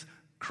is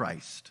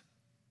Christ.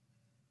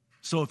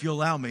 So if you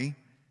allow me,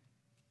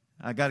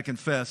 I got to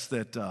confess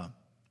that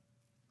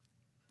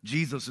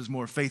Jesus is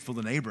more faithful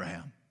than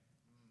Abraham.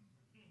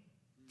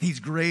 He's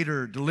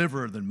greater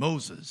deliverer than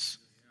Moses.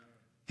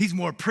 He's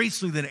more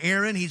priestly than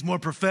Aaron. He's more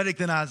prophetic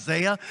than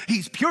Isaiah.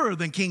 He's purer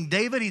than King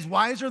David. He's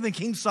wiser than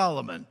King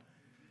Solomon.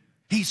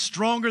 He's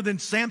stronger than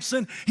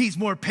Samson. He's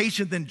more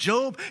patient than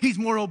Job. He's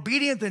more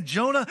obedient than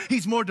Jonah.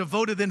 He's more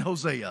devoted than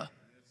Hosea.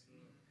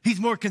 He's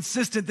more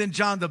consistent than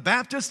John the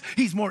Baptist.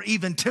 He's more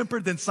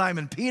even-tempered than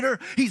Simon Peter.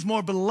 He's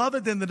more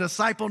beloved than the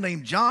disciple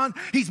named John.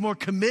 He's more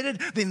committed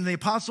than the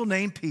apostle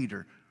named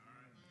Peter.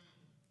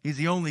 He's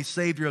the only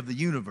Savior of the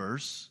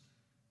universe.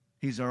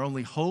 He's our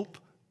only hope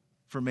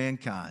for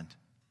mankind.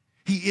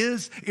 He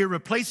is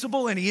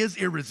irreplaceable and he is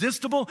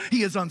irresistible.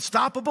 He is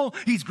unstoppable.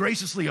 He's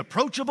graciously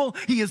approachable.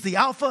 He is the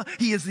Alpha.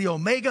 He is the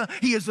Omega.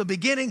 He is the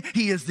beginning.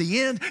 He is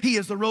the end. He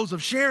is the Rose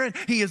of Sharon.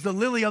 He is the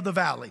Lily of the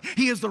Valley.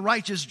 He is the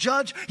righteous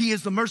judge. He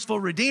is the merciful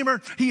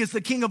Redeemer. He is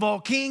the King of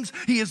all kings.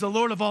 He is the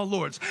Lord of all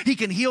lords. He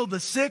can heal the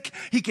sick.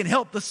 He can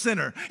help the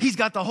sinner. He's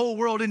got the whole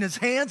world in his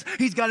hands.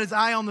 He's got his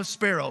eye on the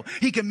sparrow.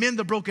 He can mend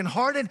the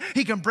brokenhearted.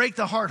 He can break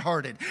the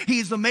heart-hearted.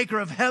 He's the maker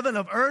of heaven,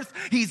 of earth.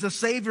 He's the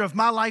savior of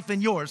my life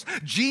and yours.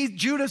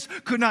 Judas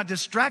could not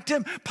distract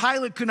him.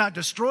 Pilate could not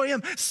destroy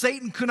him.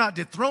 Satan could not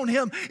dethrone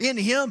him. In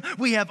him,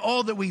 we have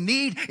all that we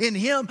need. In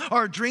him,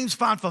 our dreams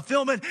find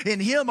fulfillment. In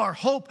him, our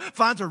hope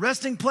finds a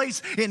resting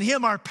place. In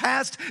him, our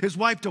past is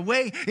wiped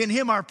away. In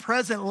him, our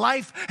present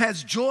life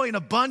has joy and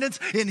abundance.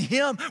 In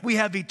him, we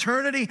have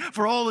eternity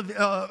for all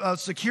of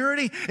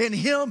security. In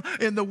him,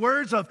 in the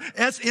words of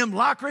S.M.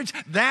 Lockridge,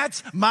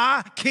 that's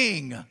my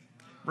king,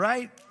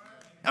 right?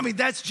 I mean,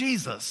 that's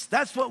Jesus.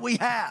 That's what we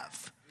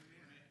have.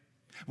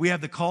 We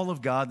have the call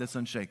of God that's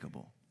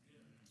unshakable.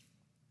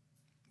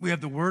 We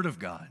have the word of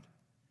God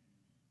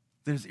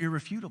that is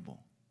irrefutable.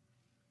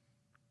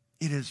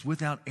 It is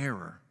without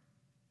error.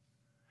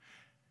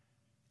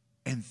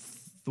 And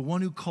the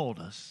one who called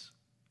us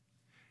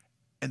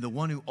and the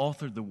one who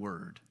authored the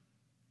word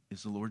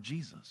is the Lord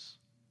Jesus.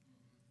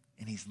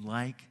 And he's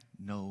like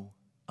no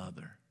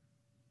other.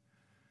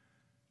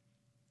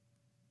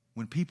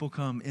 When people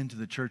come into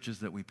the churches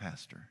that we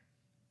pastor,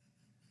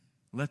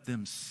 let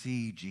them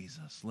see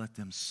Jesus. Let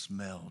them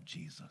smell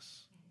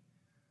Jesus.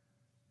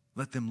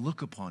 Let them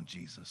look upon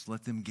Jesus.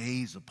 Let them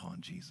gaze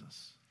upon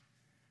Jesus.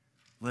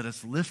 Let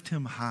us lift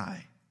him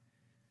high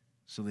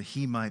so that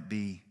he might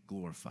be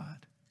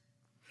glorified.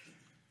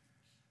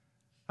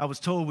 I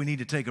was told we need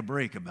to take a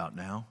break about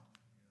now.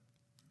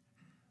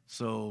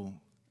 So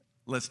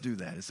let's do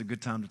that. It's a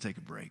good time to take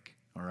a break,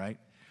 all right?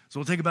 So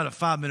we'll take about a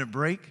 5-minute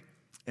break,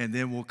 and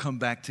then we'll come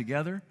back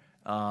together.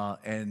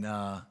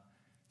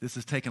 This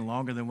is taking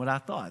longer than what I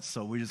thought,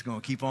 so we're just going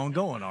to keep on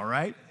going, all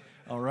right?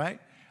 All right?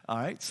 All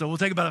right. So we'll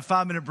take about a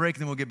 5-minute break,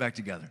 and then we'll get back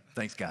together.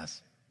 Thanks,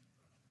 guys.